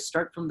 right? Just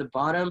start from the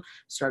bottom,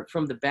 start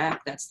from the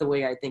back. That's the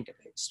way I think of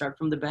it. Start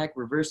from the back,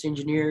 reverse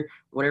engineer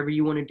whatever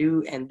you want to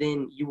do, and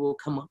then you will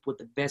come up with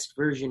the best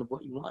version of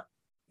what you want.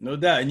 No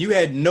doubt. And you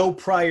had no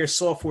prior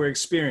software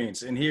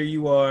experience, and here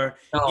you are,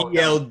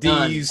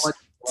 ELDs,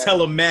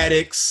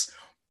 telematics,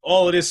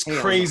 all of this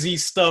crazy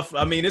stuff.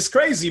 I mean, it's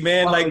crazy,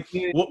 man.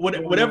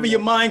 Whatever your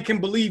mind can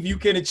believe, you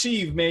can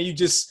achieve, man. You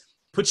just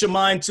put your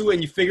mind to it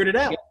and you figured it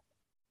out.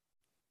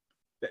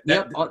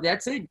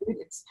 That's it.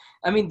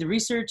 The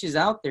research is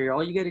out there.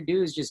 All you got to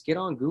do is just get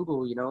on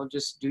Google,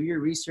 just do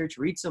your research,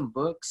 read some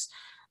books.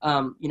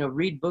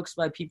 Read books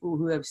by people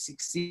who have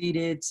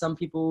succeeded, some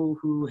people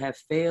who have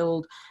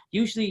failed.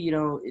 Usually,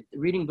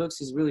 reading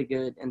books is really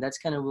good, and that's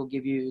kind of will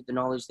give you the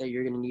knowledge that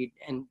you're going to need,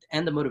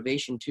 and the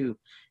motivation too.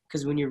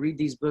 Because when you read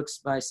these books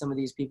by some of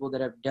these people that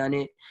have done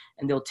it,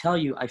 and they'll tell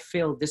you, I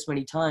failed this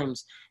many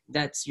times,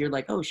 you're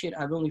like, oh shit,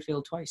 I've only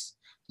failed twice.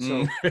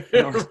 So,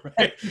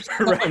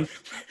 right.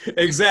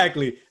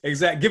 Exactly.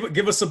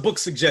 Give us a book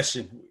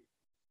suggestion.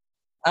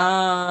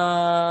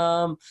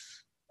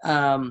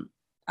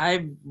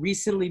 I've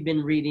recently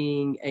been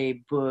reading a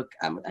book.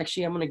 I'm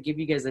going to give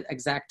you guys the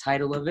exact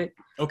title of it.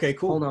 Okay,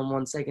 cool. Hold on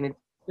one second. It's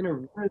been a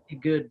really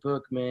good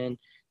book, man,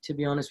 to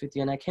be honest with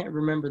you. And I can't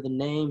remember the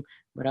name,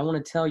 but I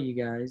want to tell you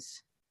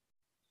guys.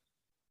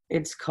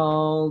 It's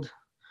called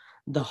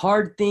The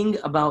Hard Thing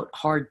About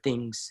Hard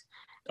Things.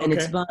 And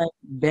It's by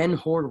Ben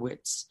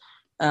Horowitz.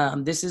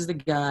 This is the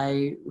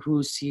guy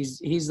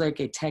he's like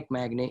a tech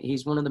magnate.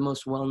 He's one of the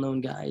most well-known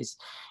guys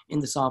in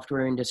the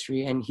software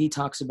industry. And he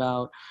talks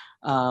about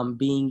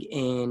being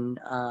in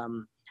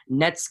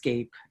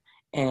Netscape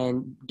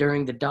and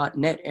during the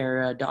 .NET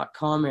era,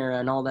 .com era,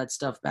 and all that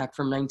stuff back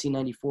from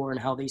 1994, and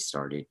how they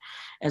started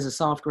as a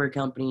software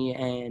company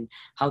and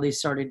how they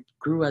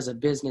grew as a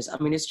business. I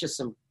mean, it's just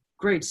some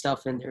great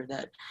stuff in there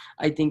that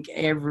I think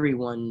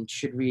everyone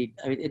should read.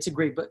 I mean, it's a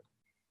great book.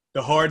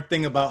 The Hard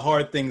Thing About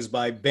Hard Things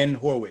by Ben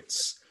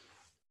Horowitz.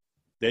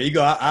 There you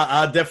go.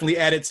 I'll definitely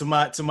add it to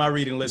my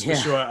reading list for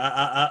sure.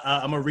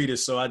 I'm a reader,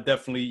 so I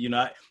definitely,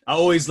 I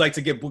always like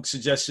to get book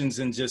suggestions,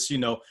 and just,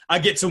 I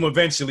get to them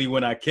eventually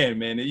when I can,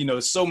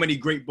 man. So many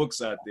great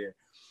books out there.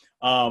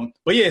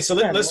 But yeah, so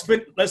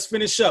let's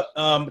finish up.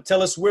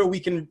 Tell us where we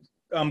can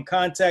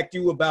contact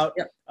you about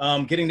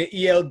getting the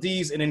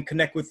ELDs, and then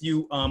connect with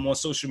you on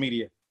social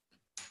media.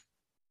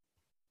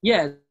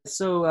 Yeah,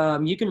 so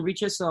you can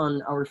reach us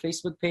on our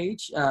Facebook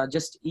page,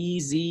 just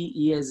EZ,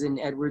 E as in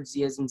Edward,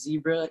 Z as in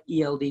Zebra,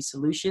 ELD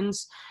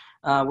Solutions.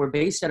 We're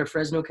based out of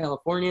Fresno,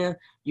 California.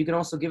 You can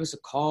also give us a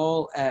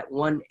call at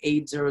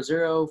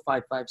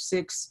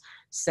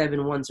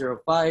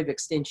 1-800-556-7105,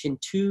 extension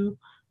 2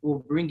 will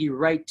bring you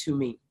right to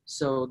me.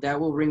 So that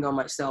will ring on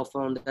my cell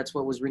phone. That's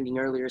what was ringing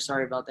earlier.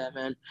 Sorry about that,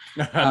 man.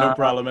 No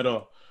problem at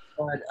all.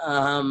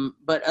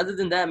 But other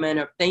than that,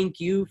 man, thank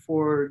you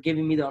for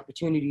giving me the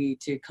opportunity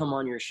to come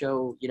on your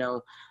show.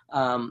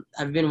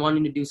 I've been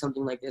wanting to do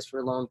something like this for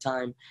a long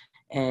time,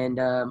 and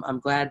I'm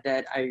glad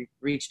that I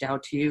reached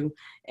out to you,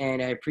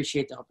 and I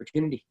appreciate the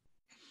opportunity.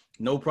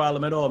 No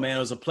problem at all, man. It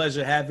was a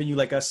pleasure having you.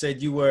 Like I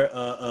said, you were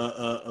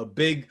a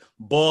big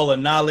ball of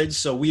knowledge,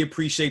 so we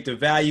appreciate the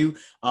value.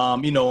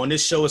 On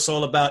this show, it's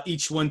all about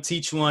each one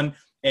teach one,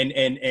 and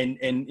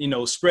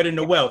spreading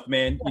the wealth,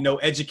 man.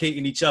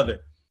 Educating each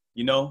other.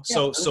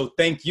 So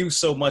thank you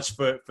so much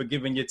for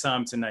giving your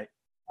time tonight.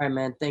 All right,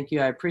 man. Thank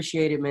you. I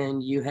appreciate it,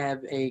 man. You have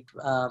a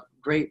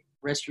great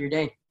rest of your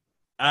day.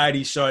 All right,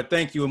 Ishar.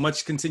 Thank you and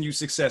much continued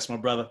success, my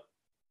brother.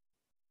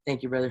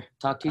 Thank you, brother.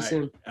 Talk to you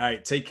soon. All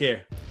right. Take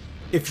care.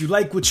 If you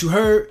like what you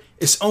heard,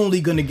 it's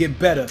only going to get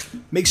better.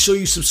 Make sure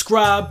you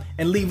subscribe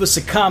and leave us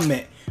a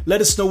comment.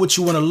 Let us know what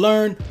you want to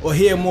learn or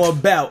hear more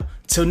about.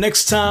 Till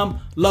next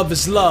time, love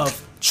is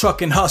love.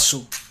 Truck and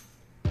hustle.